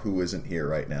Rob, who isn't here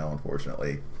right now,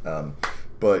 unfortunately.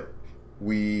 But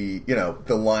we,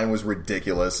 the line was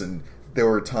ridiculous, and there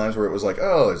were times where it was like,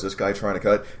 oh, is this guy trying to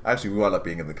cut? Actually, we wound up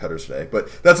being in the cutters today, but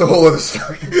that's a whole other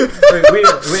story.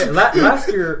 Last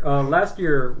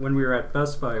year when we were at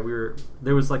Best Buy,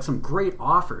 there was like some great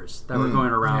offers that were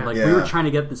going around. Like we were trying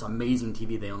to get this amazing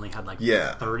TV. They only had like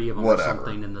 30 of them or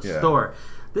something in the store.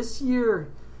 This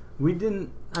year, we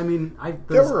didn't. I mean,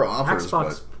 there were offers,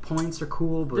 Xbox points are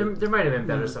cool, but there might have been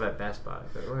better stuff at Best Buy.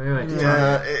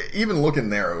 Even looking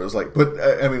there, it was like, but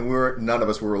I mean, none of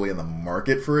us were really in the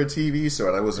market for a TV,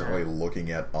 so I wasn't really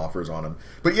looking at offers on them.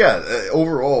 But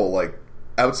overall, like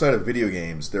outside of video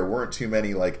games, there weren't too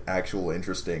many like actual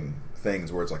interesting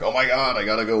things where it's like, oh my god, I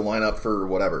gotta go line up for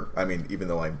whatever. I mean, even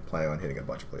though I'm planning on hitting a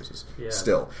bunch of places,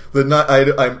 still,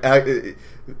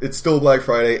 it's still Black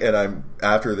Friday, and I'm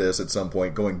after this at some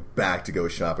point going back to go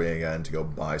shopping again to go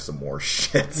buy some more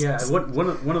shit. Yeah,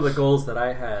 one of the goals that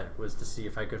I had was to see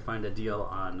if I could find a deal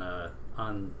on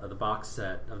the box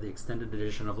set of the extended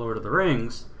edition of Lord of the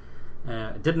Rings.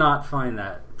 I did not find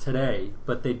that today,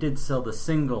 but they did sell the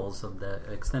singles of the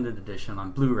extended edition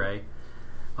on Blu-ray.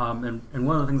 And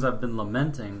one of the things I've been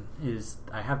lamenting is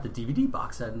I have the DVD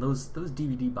box set, and those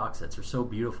DVD box sets are so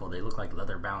beautiful. They look like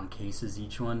leather-bound cases,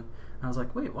 each one. And I was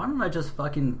like, wait, why don't I just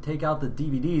fucking take out the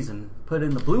DVDs and put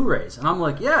in the Blu-rays? And I'm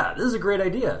like, yeah, this is a great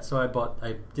idea. So I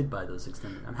did buy those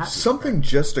extended. I'm happy. Something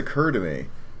just occurred to me,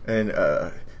 and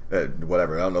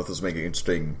whatever. I don't know if this is making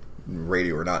interesting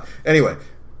radio or not. Anyway,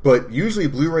 but usually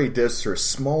Blu-ray discs are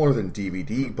smaller than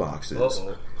DVD boxes.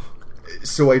 Uh-oh.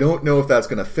 So I don't know if that's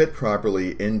going to fit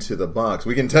properly into the box.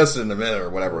 We can test it in a minute or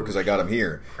whatever because I got them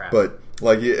here. Crap. But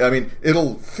I mean,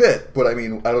 it'll fit. But I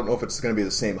mean, I don't know if it's going to be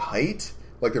the same height.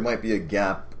 Like there might be a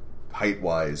gap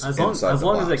height-wise inside the box. As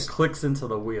long as it clicks into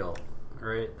the wheel,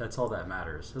 right? That's all that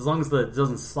matters. As long as it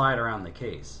doesn't slide around the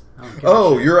case.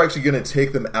 You're actually going to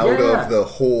take them out of the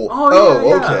whole...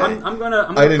 Okay. I'm going to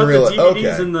put the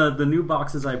DVDs in the new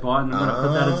boxes I bought, and I'm going to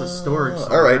put that into storage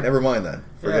somewhere. All right, never mind then.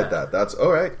 Forget that. That's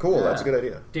all right. Cool. Yeah. That's a good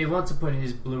idea. Dave wants to put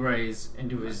his Blu-rays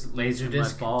into his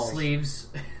Laserdisc sleeves.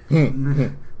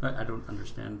 I don't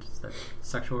understand. Is that a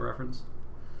sexual reference?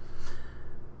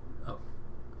 Oh,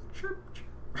 sure.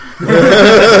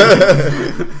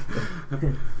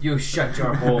 You shut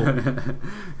your hole.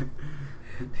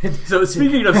 So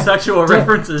speaking of sexual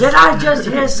references, did I just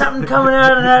hear something coming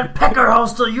out of that pecker hole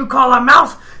you call a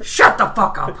mouth? Shut the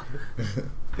fuck up.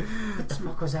 What the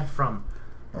fuck was that from?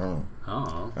 Oh.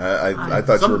 I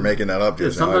thought you were making that up.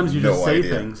 Just sometimes you just say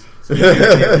things.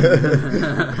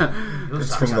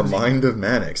 It's from the mind of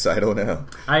Mannix. I don't know.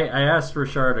 I asked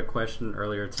Richard a question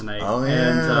earlier tonight. Oh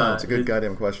yeah, it's a good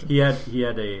goddamn question. He had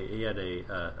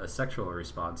a sexual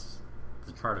response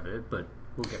as part of it, but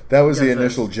that was the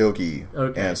initial jokey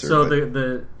answer.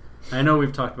 So I know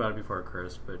we've talked about it before,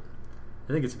 Chris, but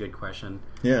I think it's a good question.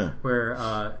 Yeah,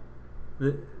 where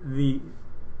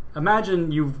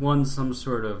imagine you've won some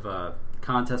sort of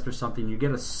contest or something. You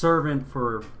get a servant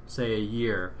for, say, a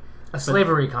year. A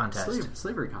slavery contest.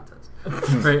 Slavery contest.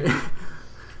 Right.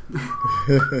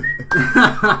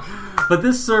 But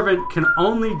this servant can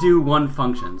only do one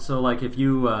function. So, like, if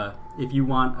you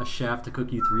want a chef to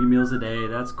cook you 3 meals a day,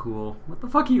 that's cool. What the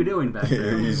fuck are you doing back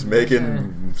there? He's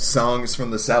making songs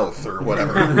from the South or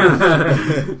whatever.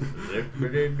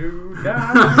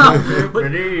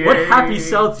 What happy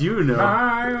South do you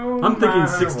know? I'm thinking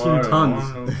 16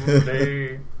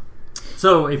 tons.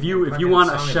 So if you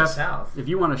want a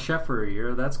chef for a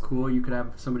year, that's cool. You could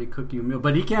have somebody cook you a meal,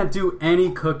 but he can't do any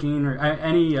cooking or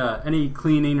any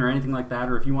cleaning or anything like that.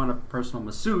 Or if you want a personal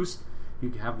masseuse,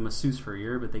 you can have a masseuse for a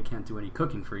year, but they can't do any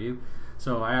cooking for you.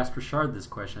 So I asked Richard this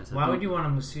question. I said, why would you want a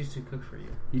masseuse to cook for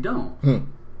you? You don't.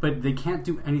 But they can't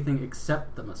do anything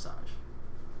except the massage.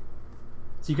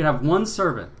 So you could have one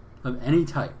servant of any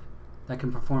type that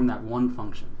can perform that one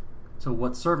function. So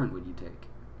what servant would you take?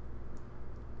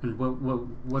 And what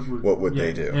would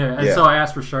they do? Yeah, and so I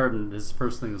asked Richard, and his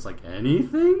first thing was like,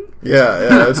 anything?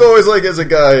 Yeah. It's always like, as a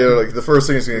guy, like the first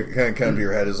thing that's going to kind of come to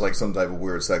your head is like some type of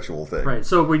weird sexual thing. Right.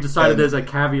 So we decided as a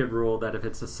caveat rule that if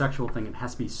it's a sexual thing, it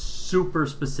has to be super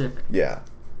specific. Yeah.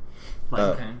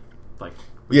 Like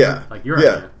your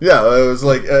idea. Yeah. I was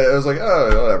like,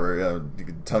 oh, whatever. You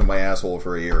could tongue my asshole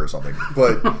for a year or something.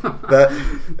 But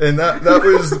that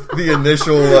was the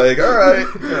initial like, all right,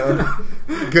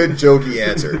 good jokey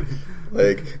answer.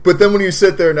 Like, but then when you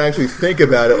sit there and actually think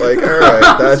about it, like, all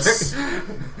right,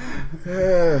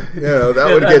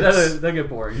 that would get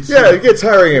boring. Yeah, it gets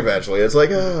tiring eventually. It's like,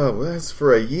 that's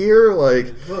for a year.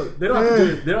 Like, well, they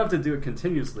don't have to do it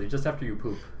continuously. Just after you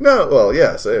poop. No, well,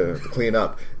 yes, I have to clean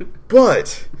up,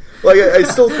 but. Like, I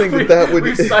still think that would...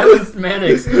 We've silenced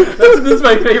Mannix. That's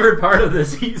my favorite part of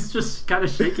this. He's just kind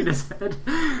of shaking his head.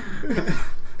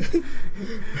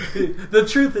 The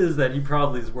truth is that he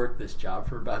probably has worked this job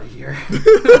for about a year.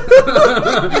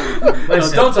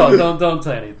 Don't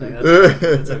say anything.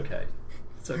 It's okay.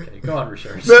 It's okay. Go on,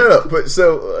 research. No. But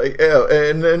so,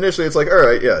 and initially it's like, all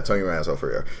right, yeah, tonguing my ass off for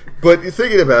a year. But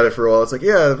thinking about it for a while, it's like,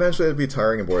 yeah, eventually it'd be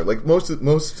tiring and boring. Like, most,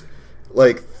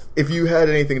 like... If you had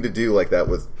anything to do like that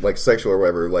with like sexual or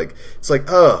whatever, like it's like,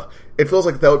 it feels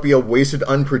like that would be a wasted,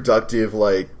 unproductive,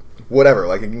 like whatever.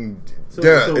 Like,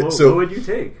 what would you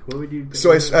take? What would you?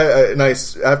 So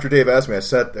after Dave asked me, I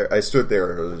stood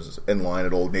there. I was in line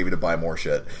at Old Navy to buy more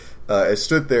shit. I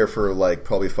stood there for like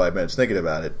probably 5 minutes thinking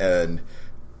about it, and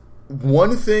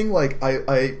one thing, like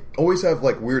I always have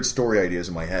like weird story ideas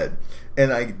in my head,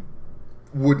 and I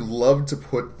would love to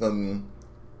put them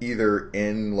either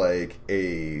in like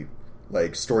a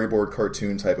storyboard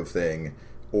cartoon type of thing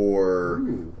or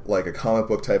like a comic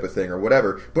book type of thing or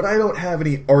whatever, but I don't have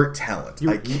any art talent.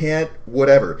 I can't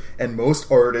whatever, and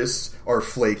most artists are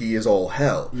flaky as all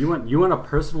hell. You want a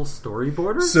personal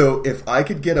storyboarder? So if I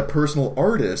could get a personal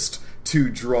artist to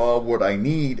draw what I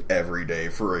need every day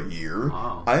for a year,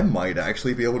 I might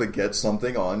actually be able to get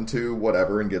something onto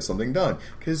whatever and get something done.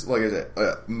 Because, like I said,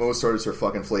 most artists are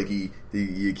fucking flaky.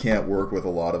 You can't work with a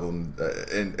lot of them.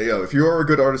 And if you are a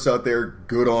good artist out there,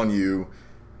 good on you.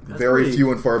 That's very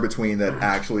few and far between that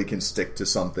actually can stick to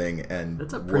something and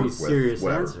that's a pretty work serious with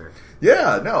whatever. Answer.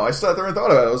 Yeah, no, I sat there and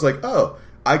thought about it. I was like,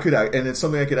 I could, and it's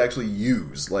something I could actually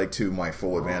use, like, to my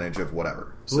full advantage of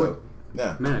whatever. So,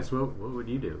 yeah. Mannix, what would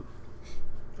you do?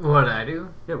 What I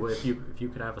do? Yeah, well, if you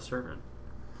could have a servant.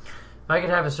 If I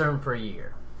could have a servant for a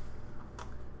year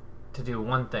to do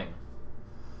one thing,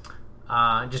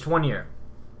 just 1 year.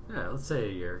 Yeah, let's say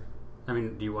a year. I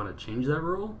mean, do you want to change that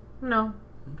rule? No.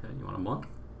 Okay, you want a month?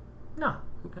 No.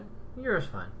 Okay. A year is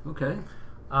fine. Okay.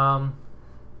 Can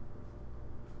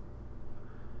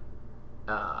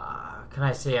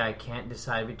I say I can't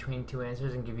decide between two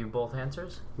answers and give you both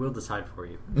answers? We'll decide for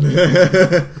you.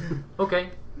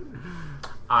 Okay.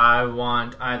 I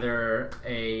want either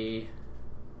a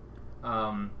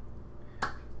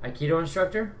Aikido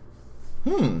instructor,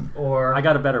 or I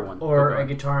got a better one, or a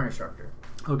guitar instructor.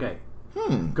 Okay.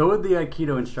 Go with the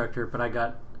Aikido instructor, but I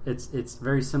got it's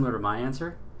very similar to my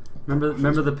answer.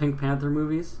 Remember the Pink Panther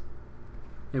movies?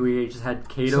 And we just had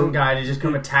Kato. Some guy to just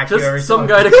come attack you every some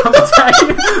guy to come attack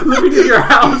you, living in your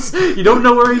house. You don't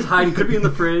know where he's hiding. Could be in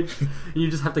the fridge. And you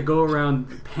just have to go around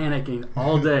panicking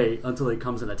all day until he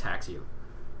comes and attacks you.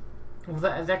 Well,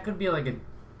 that could be like a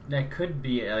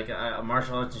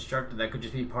martial arts instructor. That could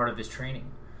just be part of his training.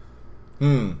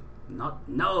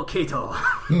 No, Kato.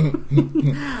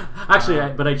 Actually,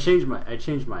 I changed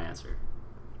my answer.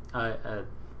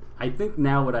 I think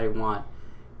now what I want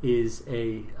is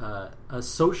a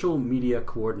social media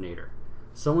coordinator.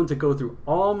 Someone to go through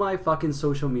all my fucking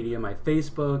social media, my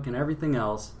Facebook and everything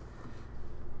else,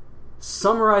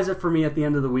 summarize it for me at the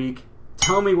end of the week,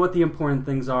 tell me what the important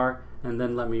things are, and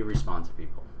then let me respond to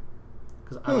people.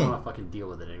 Because I don't want to fucking deal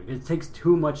with it anymore. It takes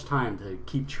too much time to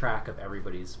keep track of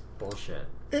everybody's bullshit.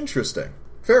 Interesting.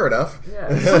 Fair enough.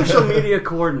 Yeah, social media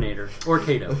coordinator. Or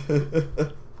Kato.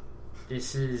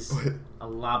 This is a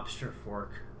lobster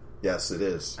fork. Yes, it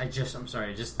is. I'm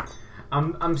sorry.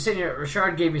 I'm sitting here.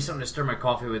 Richard gave me something to stir my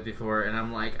coffee with before, and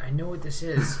I'm like, I know what this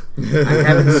is. I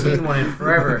haven't seen one in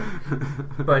forever,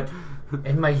 but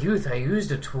in my youth, I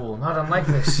used a tool not unlike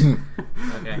this.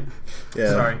 Okay. Yeah.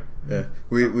 Sorry. Yeah.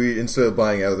 We instead of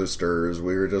buying other stirrers,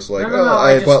 we were just like,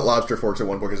 I bought lobster forks at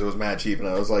one point because it was mad cheap, and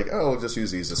I was like, we'll just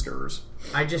use these as stirrers.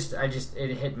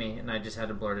 It hit me, and I just had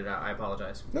to blurt it out. I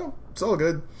apologize. No, it's all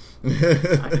good.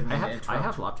 I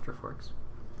have lobster forks.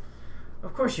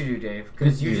 Of course you do, Dave,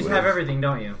 because you just have everything,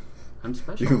 don't you? I'm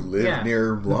special. You live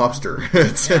near lobster.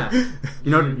 Yeah. You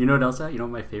know what else? You know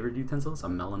what my favorite utensil is? A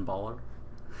melon baller.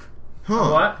 Huh.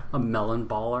 What? A melon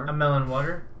baller. A melon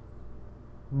water?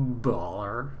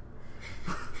 Baller.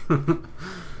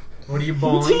 What are you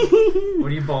balling?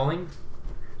 What are you balling?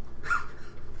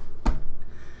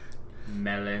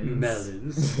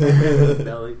 Melons.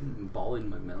 Balling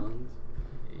my melons.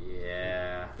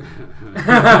 Yeah.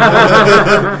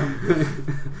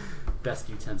 Best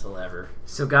utensil ever.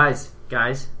 So guys.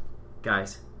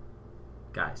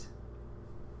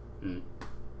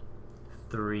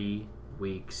 3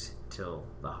 weeks till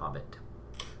The Hobbit.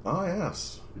 Oh,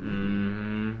 yes.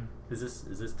 Is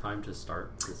this time to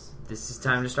start this? This is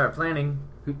time to start planning.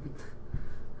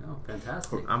 Oh,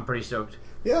 fantastic! I'm pretty stoked.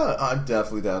 Yeah, I'm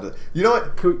definitely down to. You know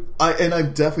what?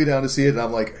 I'm definitely down to see it. And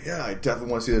I'm like, yeah, I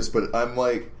definitely want to see this. But I'm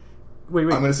like, wait. I'm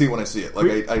going to see it when I see it.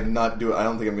 Like, I don't think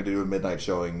I'm going to do a midnight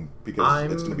showing because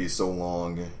it's going to be so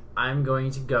long. I'm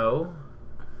going to go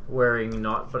wearing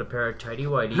not but a pair of tidy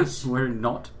whities. Wearing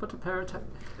not but a pair of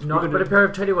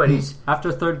tidy whities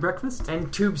after third breakfast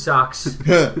and tube socks.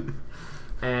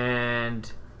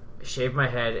 And shave my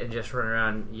head and just run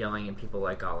around yelling at people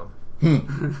like Gollum.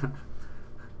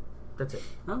 That's it.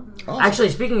 Oh. Awesome. Actually,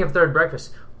 speaking of third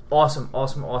breakfast, awesome.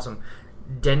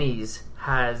 Denny's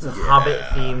has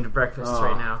Hobbit-themed breakfasts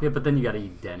right now. Yeah, but then you got to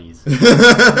eat Denny's.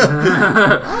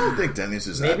 I don't think Denny's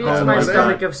is that. Maybe it's my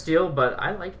stomach of steel, but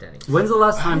I like Denny's. When's the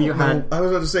last time you had... I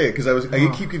was about to say it, because I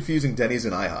keep confusing Denny's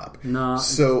and IHOP. No.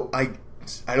 So I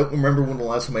don't remember when the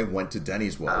last time I went to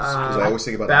Denny's was, because I always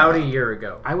think about a year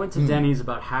ago. I went to Denny's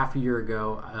about half a year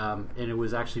ago, and it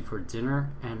was actually for dinner,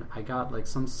 and I got like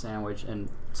some sandwich and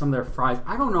some of their fries.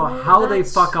 I don't know how they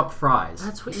fuck up fries.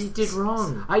 That's what you did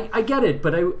wrong. I get it,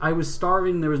 but I was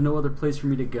starving. There was no other place for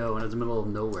me to go, and it was in the middle of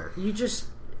nowhere.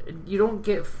 You don't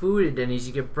get food at Denny's.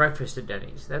 You get breakfast at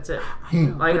Denny's. That's it. I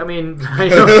know, I mean, you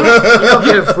don't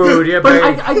get food. You but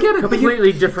I get it.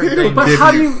 Completely different thing. But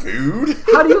how do you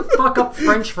fuck up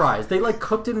French fries? They like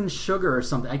cooked it in sugar or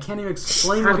something. I can't even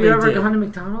explain what they did. Have you ever gone to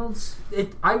McDonald's?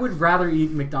 I would rather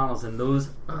eat McDonald's than those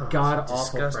god awful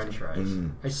disgusting. French fries.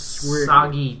 I swear.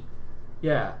 Soggy.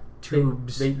 Yeah,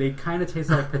 tubes. They kind of taste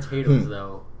like potatoes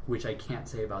though, which I can't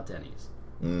say about Denny's.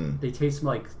 They taste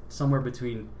like somewhere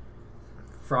between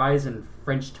fries and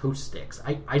French toast sticks.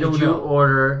 I don't know. Did you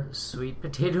order sweet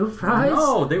potato fries?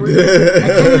 No, they were.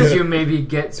 Did you maybe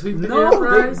get sweet potato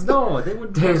fries? They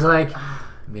would taste like.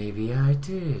 Maybe I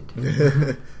did.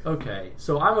 Okay,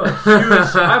 so I'm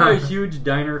a huge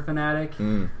diner fanatic,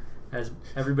 as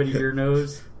everybody here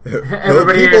knows.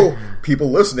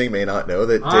 People listening may not know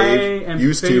that Dave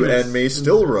used to and may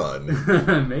still run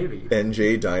maybe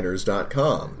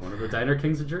NJDiners.com. One of the Diner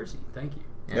Kings of Jersey. Thank you.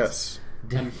 Yes.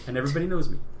 And everybody knows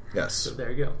me. Yes. So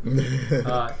there you go.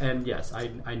 And yes,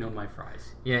 I know my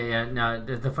fries. Yeah. Now,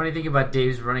 the funny thing about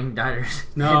Dave's running diners,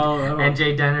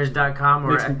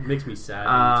 NJDiners.com makes me sad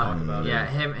when you talk about it. Yeah,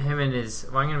 him and his...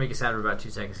 Well, I'm going to make it sad for about 2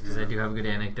 seconds because I do have a good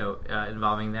anecdote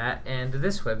involving that and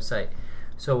this website.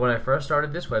 So when I first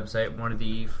started this website, one of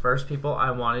the first people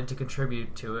I wanted to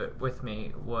contribute to it with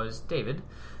me was David,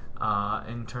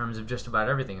 in terms of just about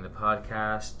everything, the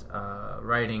podcast,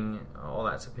 writing, all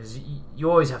that stuff. Because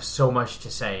you always have so much to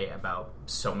say about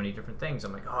so many different things.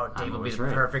 I'm like, Dave will be the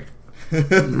perfect...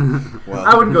 Well,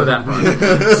 I wouldn't go that far.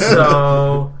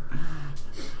 So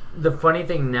the funny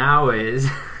thing now is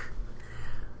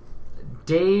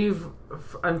Dave,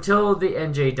 until the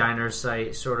NJ Diners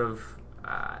site sort of...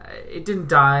 it didn't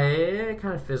die. It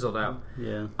kind of fizzled out.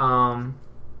 Yeah.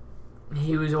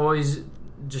 He was always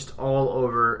just all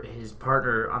over his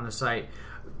partner on the site.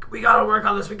 We gotta work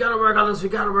on this. We gotta work on this. We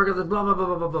gotta work on this. Blah blah blah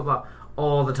blah blah blah blah.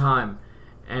 All the time.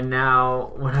 And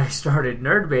now when I started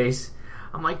Nerdbase,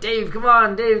 I'm like, Dave, come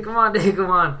on, Dave, come on, Dave, come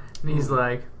on. And he's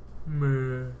like,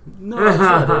 meh. No, that's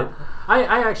not it.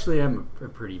 I actually am a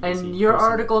pretty busy And your person.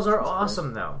 articles are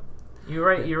awesome, though. You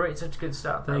write such good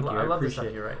stuff. Thank you. I love the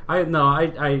stuff you write.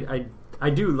 I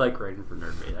do like writing for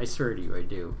Nerdbait. I swear to you, I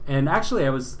do. And actually,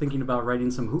 I was thinking about writing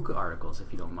some hookah articles,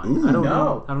 if you don't mind. Ooh, I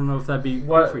don't know if that'd be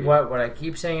good for you. What I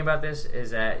keep saying about this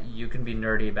is that you can be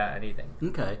nerdy about anything.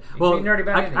 Okay. You can be nerdy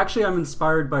about anything. Actually, I'm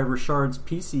inspired by Richard's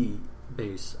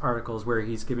PC-based articles, where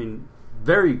he's giving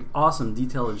very awesome,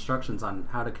 detailed instructions on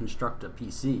how to construct a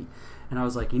PC. And I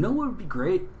was like, you know what would be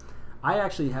great? I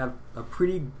actually have a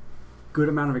pretty good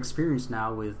amount of experience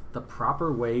now with the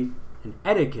proper way and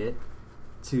etiquette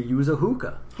to use a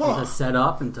hookah, and to set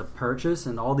up and to purchase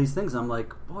and all these things. I'm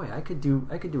like, boy, I could do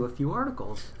a few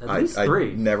articles, at least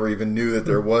 3. I never even knew that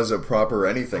there was a proper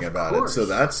anything about it. So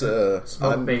that's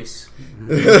smoke base.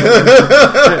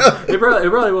 It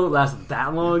really won't last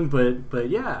that long,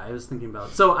 but yeah, I was thinking about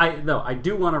it. So I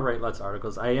do want to write lots of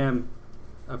articles. I am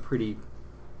a pretty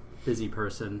busy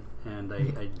person, and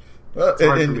it's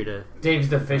hard for me to... Dave's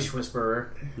the fish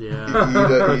whisperer. Yeah.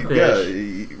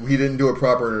 He didn't do a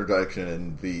proper introduction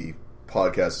in the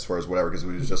podcast as far as whatever, because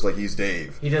we was just like, he's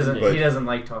Dave. He doesn't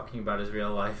like talking about his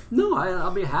real life. No,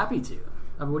 I'll be happy to.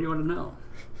 What do you want to know?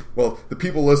 Well, the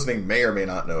people listening may or may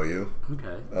not know you.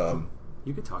 Okay.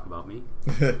 You could talk about me.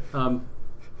 What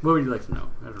would you like to know?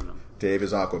 I don't know. Dave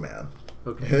is Aquaman.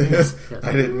 Okay. Yes.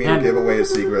 I didn't mean to give away a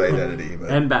secret identity.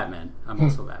 But... And Batman. I'm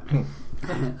also Batman.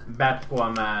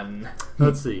 Batwoman.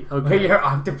 Let's see. Okay. Wait, you're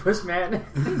Octopus Man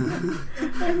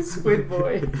and Squid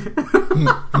Boy.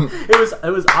 It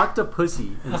was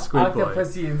Octopussy and Squid Boy.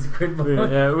 Octopussy and Squid Boy.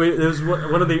 Yeah, it was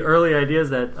one of the early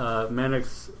ideas that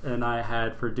Mannix and I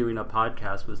had for doing a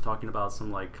podcast was talking about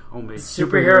some like homemade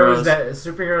superheroes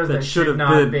that should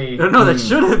not be. No, that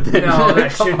should have been. No,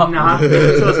 that should not be.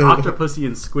 So it's Octopussy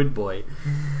and Squid Boy.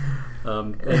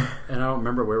 And I don't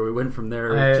remember where we went from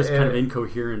there. Just kind of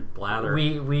incoherent blather.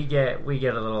 We get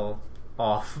a little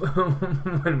off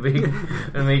when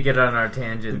we get on our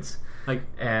tangents. Like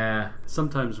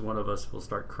sometimes one of us will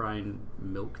start crying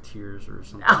milk tears or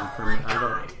something.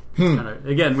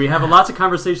 Again, we have lots of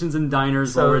conversations in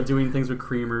diners while we're doing things with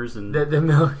creamers and the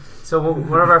milk. So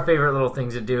one of our favorite little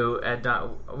things to do at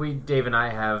Dave and I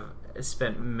have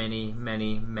spent many an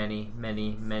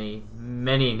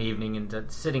evening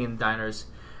sitting in diners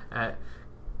at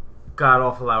god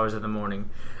awful hours of the morning,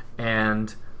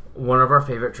 and one of our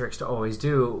favorite tricks to always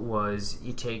do was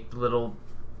you take little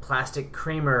plastic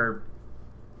creamers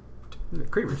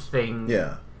thing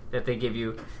that they give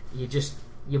you.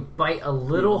 You bite a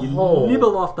little hole.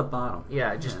 Nibble off the bottom.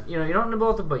 Yeah, you don't nibble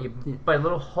off the bottom. You bite a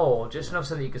little hole just enough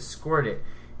so that you can squirt it,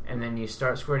 and then you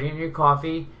start squirting it in your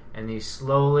coffee, and you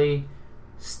slowly,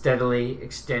 steadily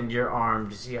extend your arm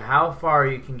to see how far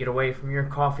you can get away from your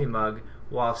coffee mug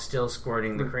while still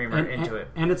squirting the creamer into it.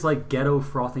 And it's like ghetto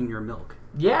frothing your milk.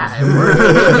 Yeah, it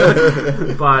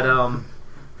works. But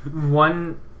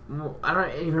I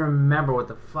don't even remember what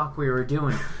the fuck we were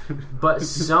doing, but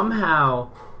somehow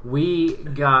we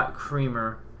got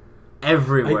creamer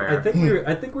everywhere.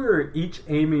 I think we were each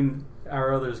aiming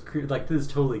our others, like, this is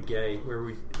totally gay, where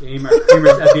we aim our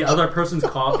creamers at the other person's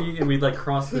coffee and we'd like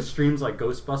cross the streams like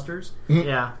Ghostbusters.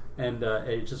 Yeah. And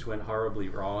it just went horribly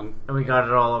wrong. And we got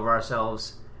it all over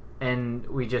ourselves, and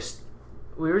we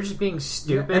were just being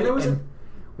stupid. Yeah, and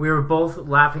we were both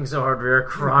laughing so hard we were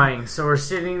crying. So we're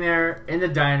sitting there in the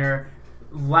diner,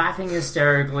 laughing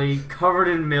hysterically, covered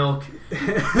in milk,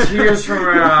 tears from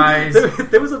our eyes.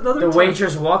 There was another The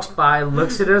waitress walks by,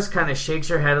 looks at us, kind of shakes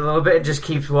her head a little bit, and just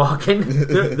keeps walking.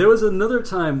 There was another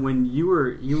time when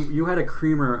you had a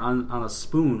creamer on a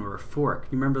spoon or a fork.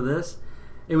 You remember this?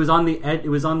 It was on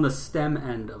the stem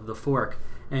end of the fork,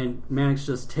 and Mannix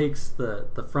just takes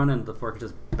the front end of the fork and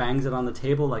just bangs it on the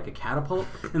table like a catapult,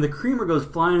 and the creamer goes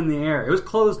flying in the air. It was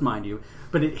closed, mind you,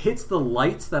 but it hits the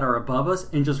lights that are above us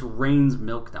and just rains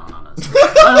milk down on us.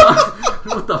 I don't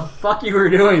know what the fuck you were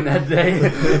doing that day.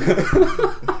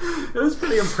 It was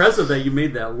pretty impressive that you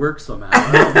made that work somehow.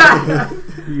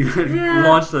 You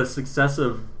launched a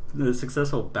successful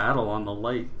battle on the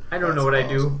light. I don't know what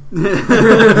awesome. I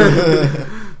do.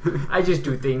 I just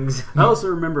do things. I also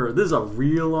remember, this is a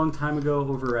real long time ago,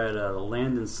 over at the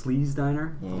Land and Sleaze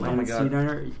Diner. Land and Sleaze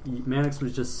Diner. Mannix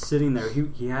was just sitting there.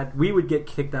 We would get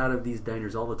kicked out of these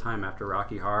diners all the time after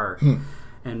Rocky Horror.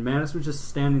 And Mannix was just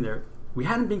standing there. We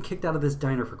hadn't been kicked out of this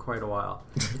diner for quite a while.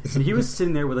 And he was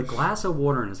sitting there with a glass of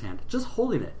water in his hand, just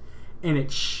holding it. And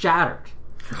it shattered.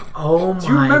 Oh my Do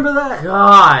you remember that?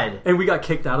 God. And we got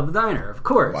kicked out of the diner, of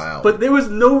course. Wow. But there was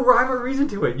no rhyme or reason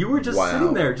to it. You were just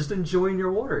sitting there, just enjoying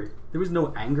your water. There was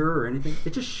no anger or anything.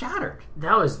 It just shattered.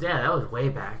 That was way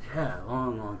back. Yeah, a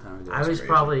long time ago. I was crazy.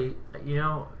 Probably,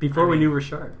 before we knew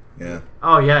Richard. Yeah.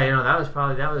 Oh yeah,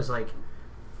 that was like,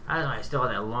 I don't know, I still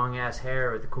had that long ass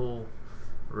hair with the cool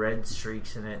red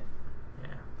streaks in it.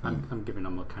 Yeah. I'm giving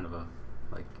them a kind of a,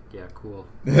 like, yeah, cool.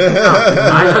 I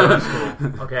thought it was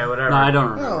cool. Okay, whatever. No, I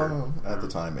don't remember. No, at the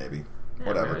time, maybe. Yeah,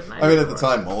 whatever. Nice I mean, at the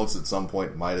time, mullets at some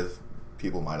point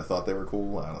people might have thought they were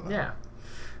cool. I don't know. Yeah.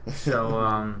 So,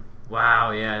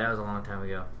 wow, yeah, that was a long time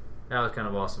ago. That was kind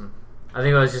of awesome. I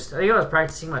think I was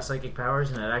practicing my psychic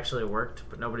powers, and it actually worked,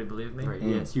 but nobody believed me. Right,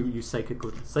 yes, you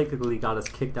psychically got us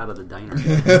kicked out of the diner.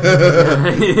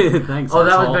 Thanks. Oh,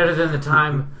 that was better than the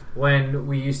time when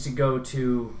we used to go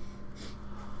to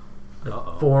the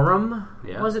Forum.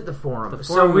 Yeah. Was it the Forum? The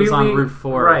Forum was on Route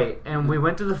 4. Right, and we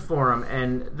went to the Forum,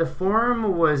 and the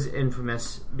Forum was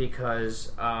infamous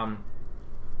because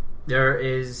there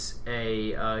is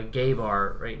a gay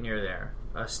bar right near there,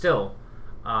 still,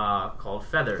 called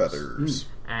Feathers.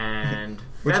 And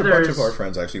which Feathers, a bunch of our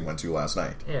friends actually went to last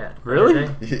night. Yeah. Really?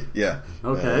 Yeah.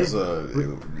 Okay.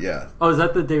 Yeah. Oh, is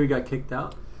that the day we got kicked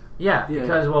out? Yeah,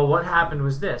 because, well, what happened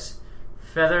was this.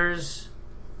 Feathers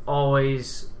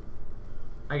always,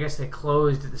 I guess they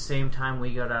closed at the same time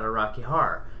we got out of Rocky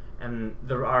Horror. And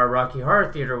our Rocky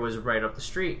Horror Theater was right up the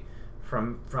street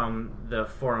from the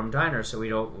Forum Diner. So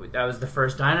that was the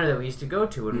first diner that we used to go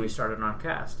to when we started on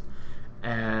cast.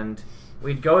 And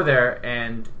we'd go there,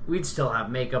 and we'd still have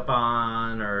makeup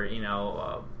on, or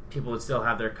people would still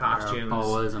have their costumes,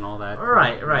 boas and all that.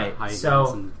 Right.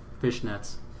 So and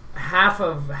fishnets. Half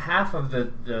of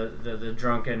the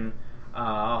drunken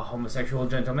homosexual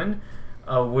gentlemen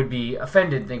would be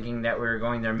offended, thinking that we were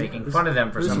going there making fun of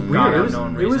them for some god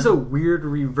unknown reason. It was a weird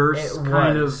reverse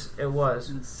It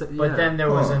was. But then there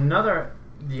was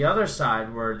the other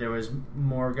side where there was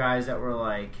more guys that were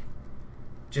like,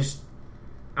 just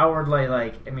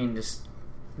outwardly just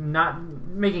not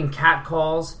making cat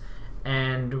calls.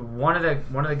 And one of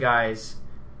the guys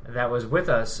that was with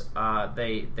us, one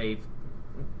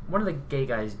of the gay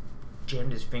guys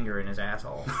jammed his finger in his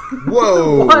asshole.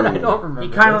 Whoa! What? I don't remember. He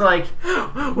kind of like...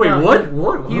 Wait,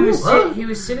 what? He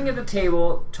was sitting at the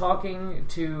table talking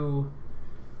to...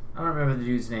 I don't remember the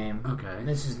dude's name. Okay.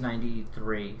 This is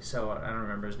 93, so I don't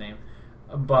remember his name.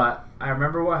 But I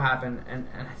remember what happened, and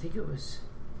I think it was...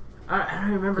 I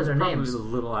don't remember their names. It was a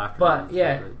little after. But,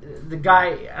 yeah, the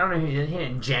guy... I don't know, he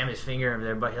didn't jam his finger in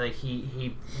there, but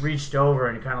he reached over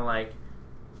and kind of like...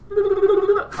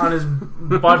 on his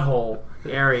butthole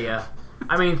area.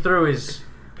 I mean, through his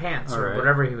pants or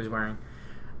whatever he was wearing.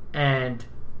 And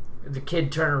the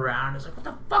kid turned around and was like, "What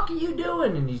the fuck are you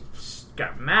doing?" And he just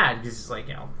got mad because he's like,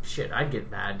 shit, I'd get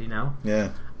mad,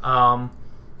 Yeah.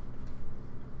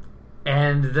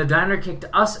 And the diner kicked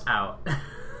us out.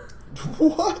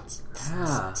 What?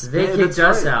 Yeah. They kicked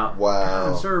us out. Wow.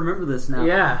 I'm starting to remember this now.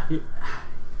 Yeah.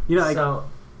 So...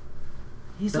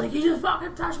 He's like, "You just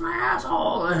fucking touched my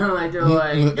asshole," and they're like,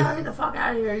 "Get the fuck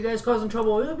out of here! You guys causing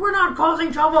trouble." We're not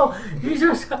causing trouble. He's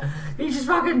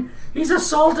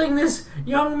assaulting this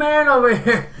young man over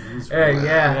here.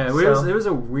 It was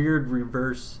a weird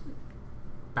reverse,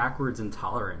 backwards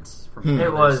intolerance from him.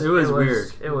 It was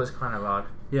weird. It was kind of odd.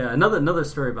 Yeah, another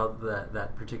story about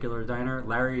that particular diner.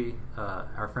 Larry,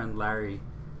 our friend Larry,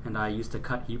 and I used to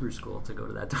cut Hebrew school to go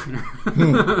to that diner.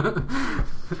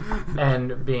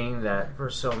 And being that for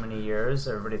so many years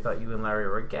everybody thought you and Larry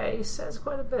were gay says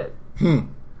quite a bit.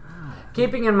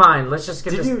 Keeping in mind, let's just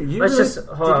get let's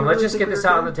just get this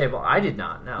out on the table. I did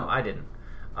not. No, I didn't.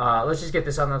 Let's just get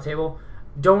this out on the table.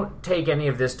 Don't take any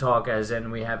of this talk as in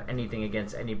we have anything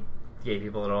against any gay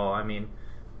people at all. I mean,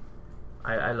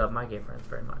 I love my gay friends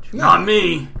very much. Not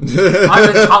me. I'm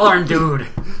a tolerant dude.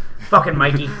 Fucking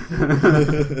Mikey.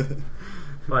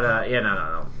 But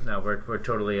no. We're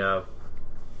totally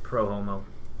pro homo.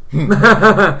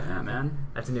 Yeah, man.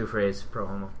 That's a new phrase, pro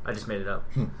homo. I just made it up.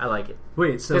 I like it.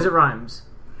 Wait, so because it rhymes.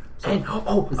 And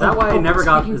is that why I never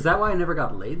got? Is that why I never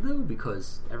got laid though?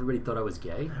 Because everybody thought I was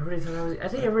gay. I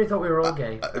think everybody thought we were all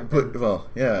gay.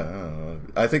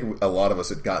 I think a lot of us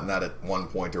had gotten that at one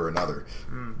point or another.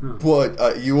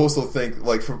 But you also think,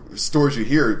 like, from stories you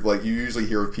hear, like, you usually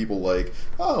hear of people like,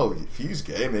 "Oh, if he's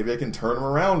gay, maybe I can turn him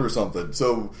around or something."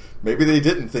 So maybe they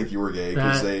didn't think you were gay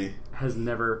because they has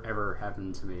never ever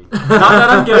happened to me. Not that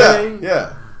I'm gay.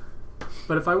 Yeah.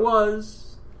 But if I was.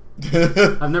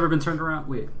 I've never been turned around.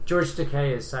 Wait, George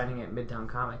Takei is signing at Midtown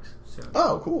Comics soon.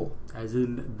 Oh, cool. As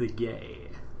in the gay.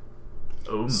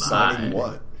 Oh my! Signing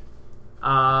what?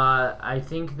 I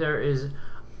think there is.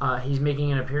 He's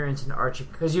making an appearance in Archie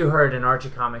because you heard in Archie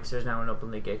Comics there's now an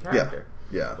openly gay character.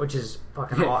 Yeah. Which is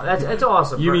fucking awesome. That's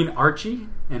awesome. You mean Archie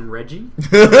and Reggie?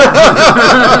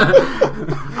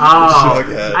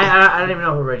 I don't even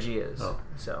know who Reggie is. Oh.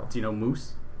 So do you know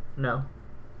Moose? No.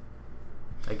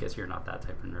 I guess you're not that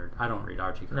type of nerd. I don't read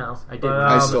Archie comics. No, I did.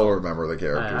 I still remember the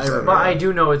characters. But I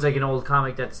do know it's like an old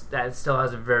comic that still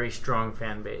has a very strong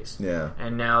fan base. Yeah.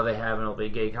 And now they have an openly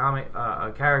gay comic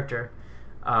a character,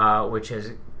 which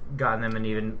has gotten them an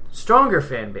even stronger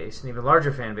fan base, an even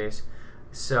larger fan base.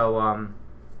 So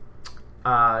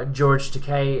George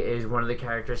Takei is one of the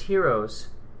character's heroes.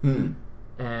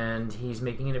 And he's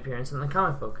making an appearance in the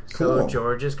comic book. Cool. So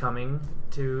George is coming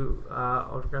to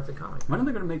autograph the comic. When are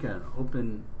they going to make an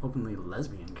openly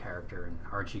lesbian character in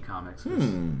Archie comics?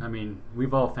 I mean,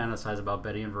 we've all fantasized about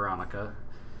Betty and Veronica.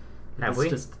 Have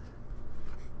we?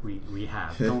 We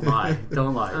have. Don't lie.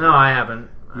 Don't lie. No, I haven't.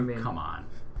 I mean, come on.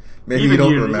 Maybe you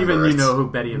don't remember. Even you know who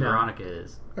Betty and Veronica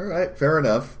is. All right, fair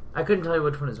enough. I couldn't tell you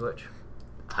which one is which.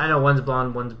 I know one's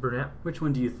blonde, one's brunette. Which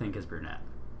one do you think is brunette?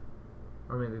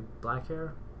 Or maybe black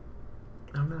hair?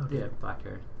 I don't know. Yeah, black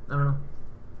hair. I don't know.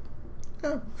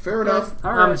 Yeah, fair enough.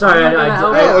 All right. I'm sorry.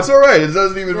 No, it's all right. It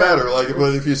doesn't even matter. Like,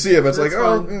 but if you see him, it's like,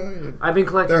 I've been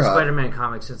collecting Spider-Man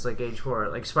comics since like age 4.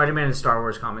 Like Spider-Man and Star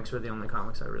Wars comics were the only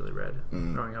comics I really read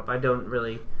growing up. I don't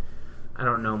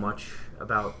know much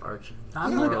about Archie.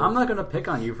 I'm not going to pick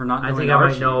on you for not knowing Archie. I think I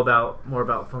might know more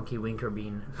about Funky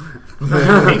Winkerbean.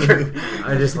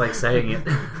 I just like saying it.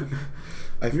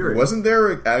 Wasn't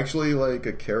there actually like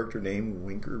a character named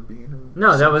Winkerbean?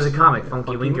 No, that was a comic,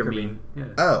 Funky Winkerbean. Yeah.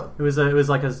 Oh, it was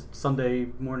like a Sunday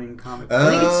morning comic. I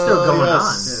think it's still going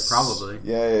on. Yeah, probably.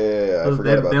 Yeah. I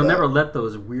forgot about they'll that. never let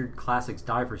those weird classics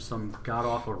die for some god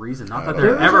awful reason. Not that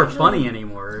they're ever funny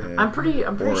anymore. Yeah. I'm pretty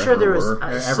sure there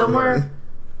was somewhere.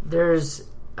 There's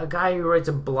a guy who writes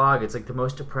a blog. It's like the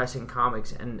most depressing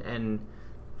comics, and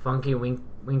Funky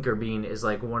Winkerbean is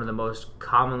like one of the most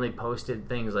commonly posted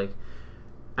things. Like,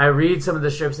 I read some of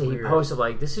the strips that he posts of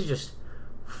like, this is just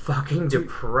fucking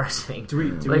depressing.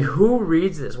 Like, who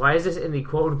reads this? Why is this in the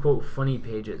quote unquote funny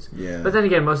pages? Yeah. But then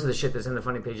again, most of the shit that's in the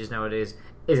funny pages nowadays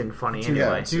isn't funny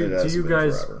anyway. Do you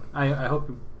guys? I hope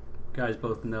you guys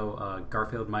both know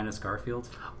Garfield minus Garfield.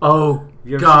 Oh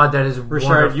God, that is Rashard,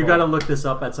 wonderful. you got to look this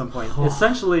up at some point.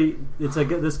 Essentially, it's like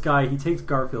this guy. He takes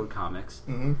Garfield comics,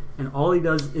 and all he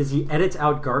does is he edits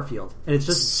out Garfield, and it's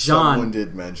just John. Someone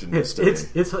did mention this to me.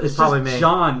 It's probably just me.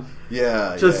 John.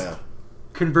 Yeah,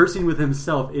 conversing with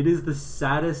himself. It is the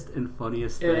saddest and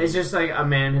funniest thing. It's just like a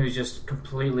man who's just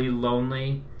completely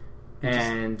lonely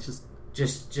and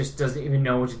just doesn't even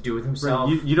know what to do with himself.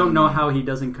 Right. You don't know how he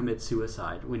doesn't commit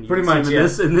suicide when you pretty see much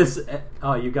him in this.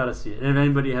 Oh, you got to see it. And if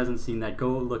anybody hasn't seen that,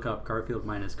 go look up Garfield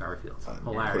minus Garfield. Hilarious.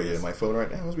 I'm putting it in my phone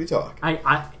right now as we talk.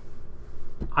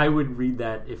 I would read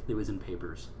that if it was in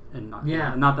papers, and not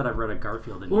that I've read a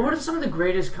Garfield. Well, what are some of the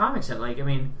greatest comics that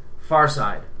Far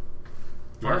Side?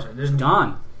 There's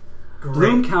Gone. Great.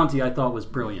 Bloom County, I thought was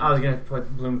brilliant. I was going to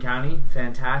put Bloom County,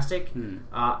 fantastic.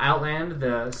 Outland,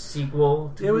 the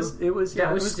sequel. It was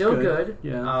still good.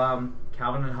 Yeah.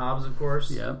 Calvin and Hobbes, of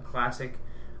course. Yeah. Classic.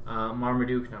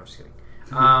 Marmaduke. No, I'm just kidding.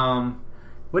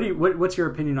 What's your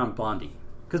opinion on Blondie?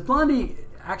 Because Blondie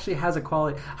actually has a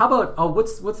quality. How about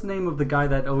what's the name of the guy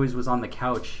that always was on the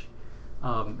couch,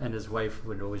 and his wife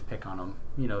would always pick on him?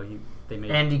 They made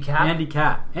Andy Capp.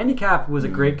 Andy Capp was a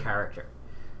great character.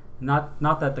 Not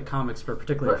that the comics were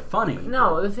particularly funny.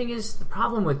 No, the thing is, the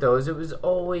problem with those, it was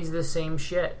always the same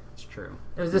shit. It's true.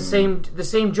 It was the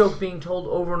same joke being told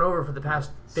over and over for the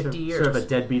past 50 years. Sort of a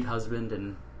deadbeat husband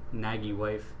and naggy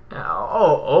wife.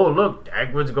 Look,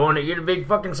 Dagwood's going to eat a big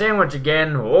fucking sandwich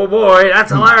again. Oh boy,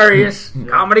 that's hilarious.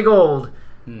 Comedy gold.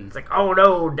 It's like, oh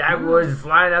no, Dagwood's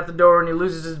flying out the door and he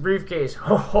loses his briefcase.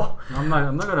 I'm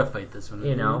not gonna fight this one.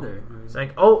 Either. It's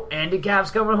like, oh, Andy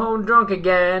Capp's coming home drunk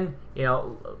again.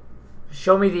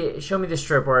 Show me the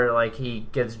strip where he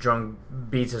gets drunk,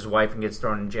 beats his wife, and gets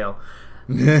thrown in jail.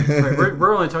 Right,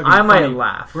 we're only talking. I might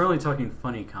laugh. We're only talking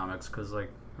funny comics because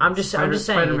I'm just saying it's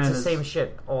the same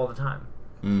shit all the time.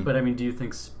 But I mean, do you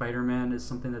think Spider-Man is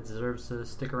something that deserves to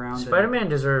stick around? Spider-Man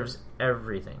deserves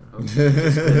everything.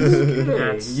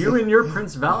 Okay. You and your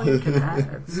Prince Valiant can have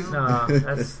it. No,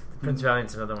 that's Prince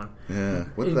Valiant's another one. Yeah,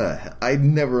 what the hell? I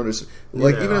never understood.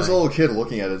 Even as a little kid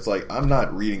looking at it, it's like, I'm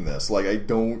not reading this. I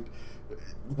don't.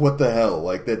 What the hell?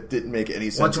 That didn't make any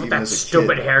sense. What's with that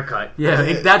stupid haircut?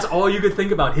 Yeah, that's all you could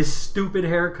think about. His stupid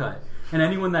haircut. And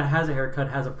anyone that has a haircut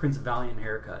has a Prince Valiant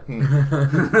haircut.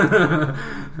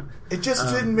 It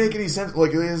just didn't make any sense.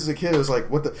 As a kid, it was like,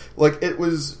 what the... it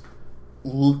was,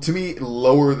 to me,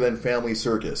 lower than Family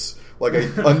Circus. I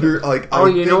think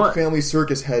Family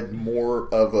Circus had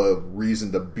more of a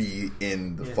reason to be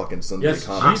in the fucking Sunday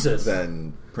comics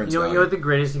than Prince Valiant. You know what the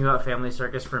greatest thing about Family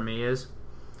Circus for me is?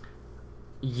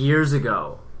 Years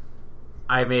ago,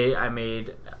 I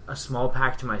made a small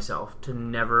pact to myself to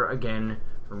never again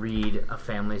read a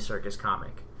Family Circus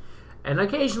comic. And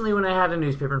occasionally when I had a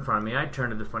newspaper in front of me, I'd turn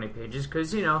to the funny pages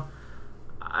because,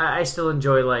 I still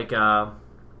enjoy oh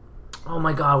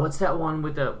my god, what's that one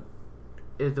with the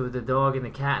dog and the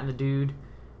cat and the dude?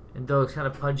 And the dog's kind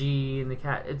of pudgy and the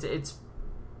cat, it's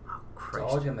oh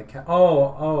Christ. Dog and the cat.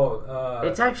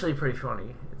 It's actually pretty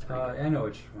funny. It's pretty good. I know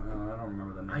which one. I don't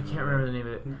remember the name. I can't remember the name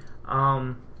of it.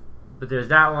 But there's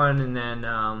that one, and then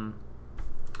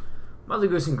Mother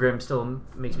Goose and Grimm still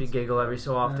makes me giggle every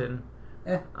so often.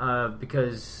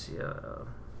 Because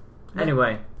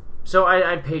anyway, so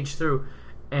I page through,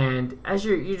 and as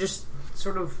you just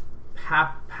sort of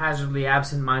haphazardly,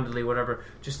 absent-mindedly, whatever,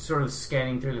 just sort of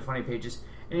scanning through the funny pages,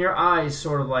 and your eyes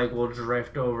sort of will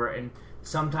drift over, and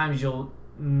sometimes you'll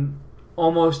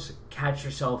almost catch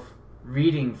yourself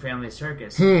reading Family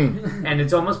Circus, and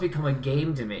it's almost become a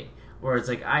game to me, where it's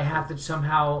I have to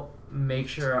somehow make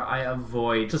sure I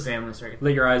avoid just Family Circus.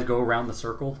 Let your eyes go around the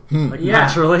circle,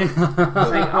 naturally.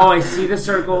 I see the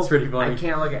circle. That's pretty funny. I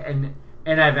can't look at and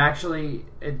I've actually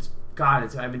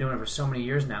I've been doing it for so many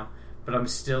years now, but I'm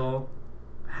still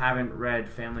haven't read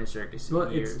Family Circus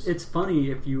in years. It's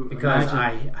funny if you because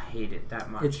I hate it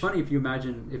that much. It's funny if you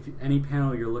imagine if any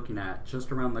panel you're looking at,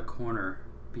 just around the corner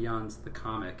beyond the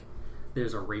comic,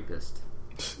 there's a rapist.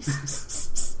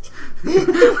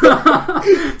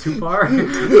 Too far?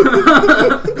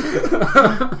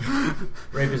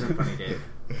 Rape isn't funny, Dave.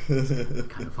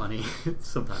 Kind of funny.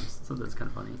 Sometimes kind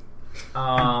of funny.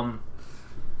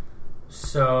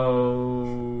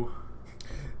 So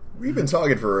we've been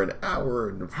talking for an hour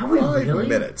and 5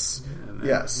 minutes.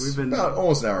 Yeah, yes, we've been about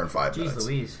almost an hour and 5 minutes. Jeez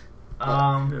Louise.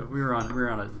 We were on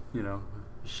a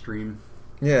stream.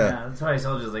 Yeah, that's why I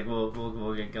told you like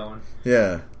we'll get going.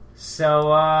 Yeah.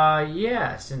 So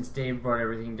since Dave brought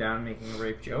everything down, making a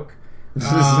rape joke.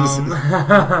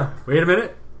 Wait a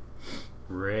minute.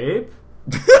 Rape?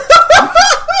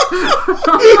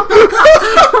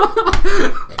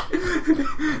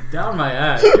 Down my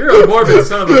ass. You're a morbid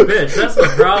son of a bitch. That's the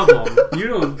problem. You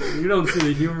don't see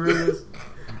the humor in this.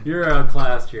 You're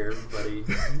outclassed here, buddy.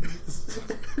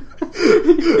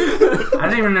 I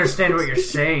don't even understand what you're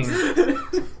saying.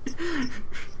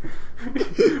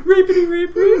 Rapey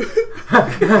rape.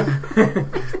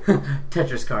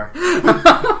 Tetris car.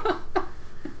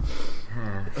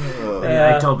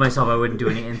 I told myself I wouldn't do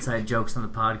any inside jokes on the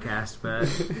podcast, but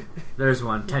there's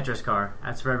one. Tetris car.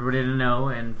 That's for everybody to know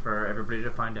and for everybody to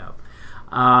find out.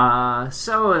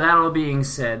 So that all being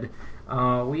said,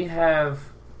 we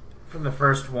have, from the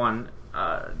first one,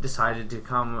 decided to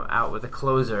come out with a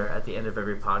closer at the end of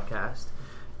every podcast.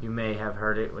 You may have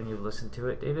heard it when you listened to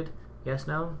it, David. Yes,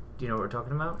 no? Do you know what we're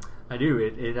talking about? I do.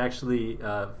 It actually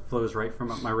flows right from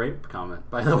my rape comment,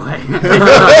 by the way.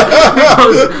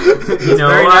 It's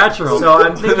very natural. So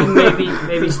I'm thinking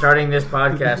maybe starting this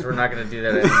podcast, we're not going to do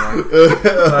that anymore.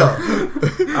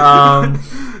 But,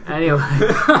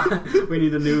 anyway. We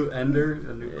need a new ender,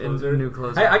 a new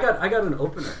closer. I got an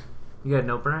opener. You got an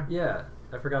opener? Yeah.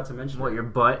 I forgot to mention What, your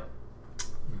butt?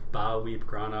 Ba weep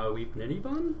grana weep ninny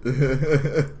bun?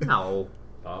 No.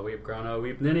 Ba weep grana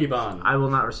weep ninny bun. I will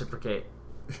not reciprocate.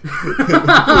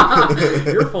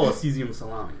 You're full of cesium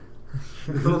salami.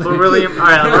 But really, all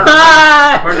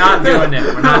right, we're not doing it.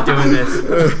 We're not doing this.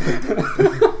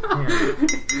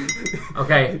 Yeah.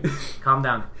 Okay, calm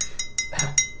down.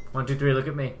 1, 2, 3, look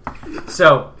at me.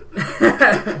 So,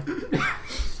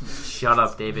 shut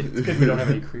up, David. It's good we don't have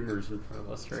any creamers in front of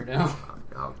us right now.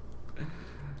 Oh,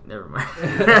 never mind.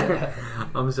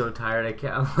 I'm so tired. I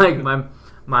can't. I'm like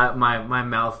my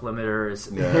mouth limiter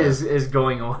is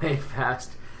going away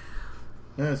fast.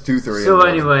 Yeah, it's 2:30. So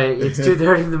anyway, it's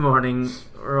 2:30 in the morning.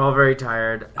 We're all very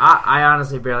tired. I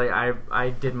honestly barely. I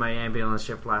did my ambulance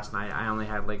shift last night. I only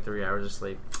had like 3 hours of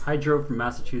sleep. I drove from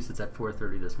Massachusetts at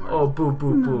 4:30 this morning. Oh, boo,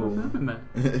 boo, boo.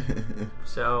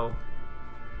 So.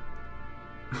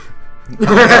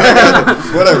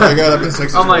 Whatever. I got up at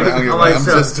 6. I'm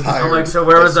just tired. I'm like, so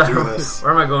where was I?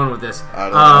 Where am I going with this? I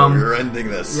don't know. You're ending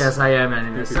this. Yes, I am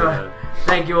ending this. So,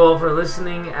 thank you all for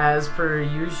listening. As per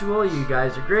usual, you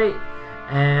guys are great.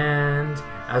 And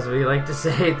as we like to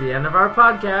say at the end of our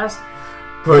podcast,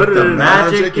 put the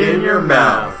magic in your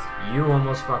mouth. You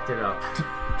almost fucked it up.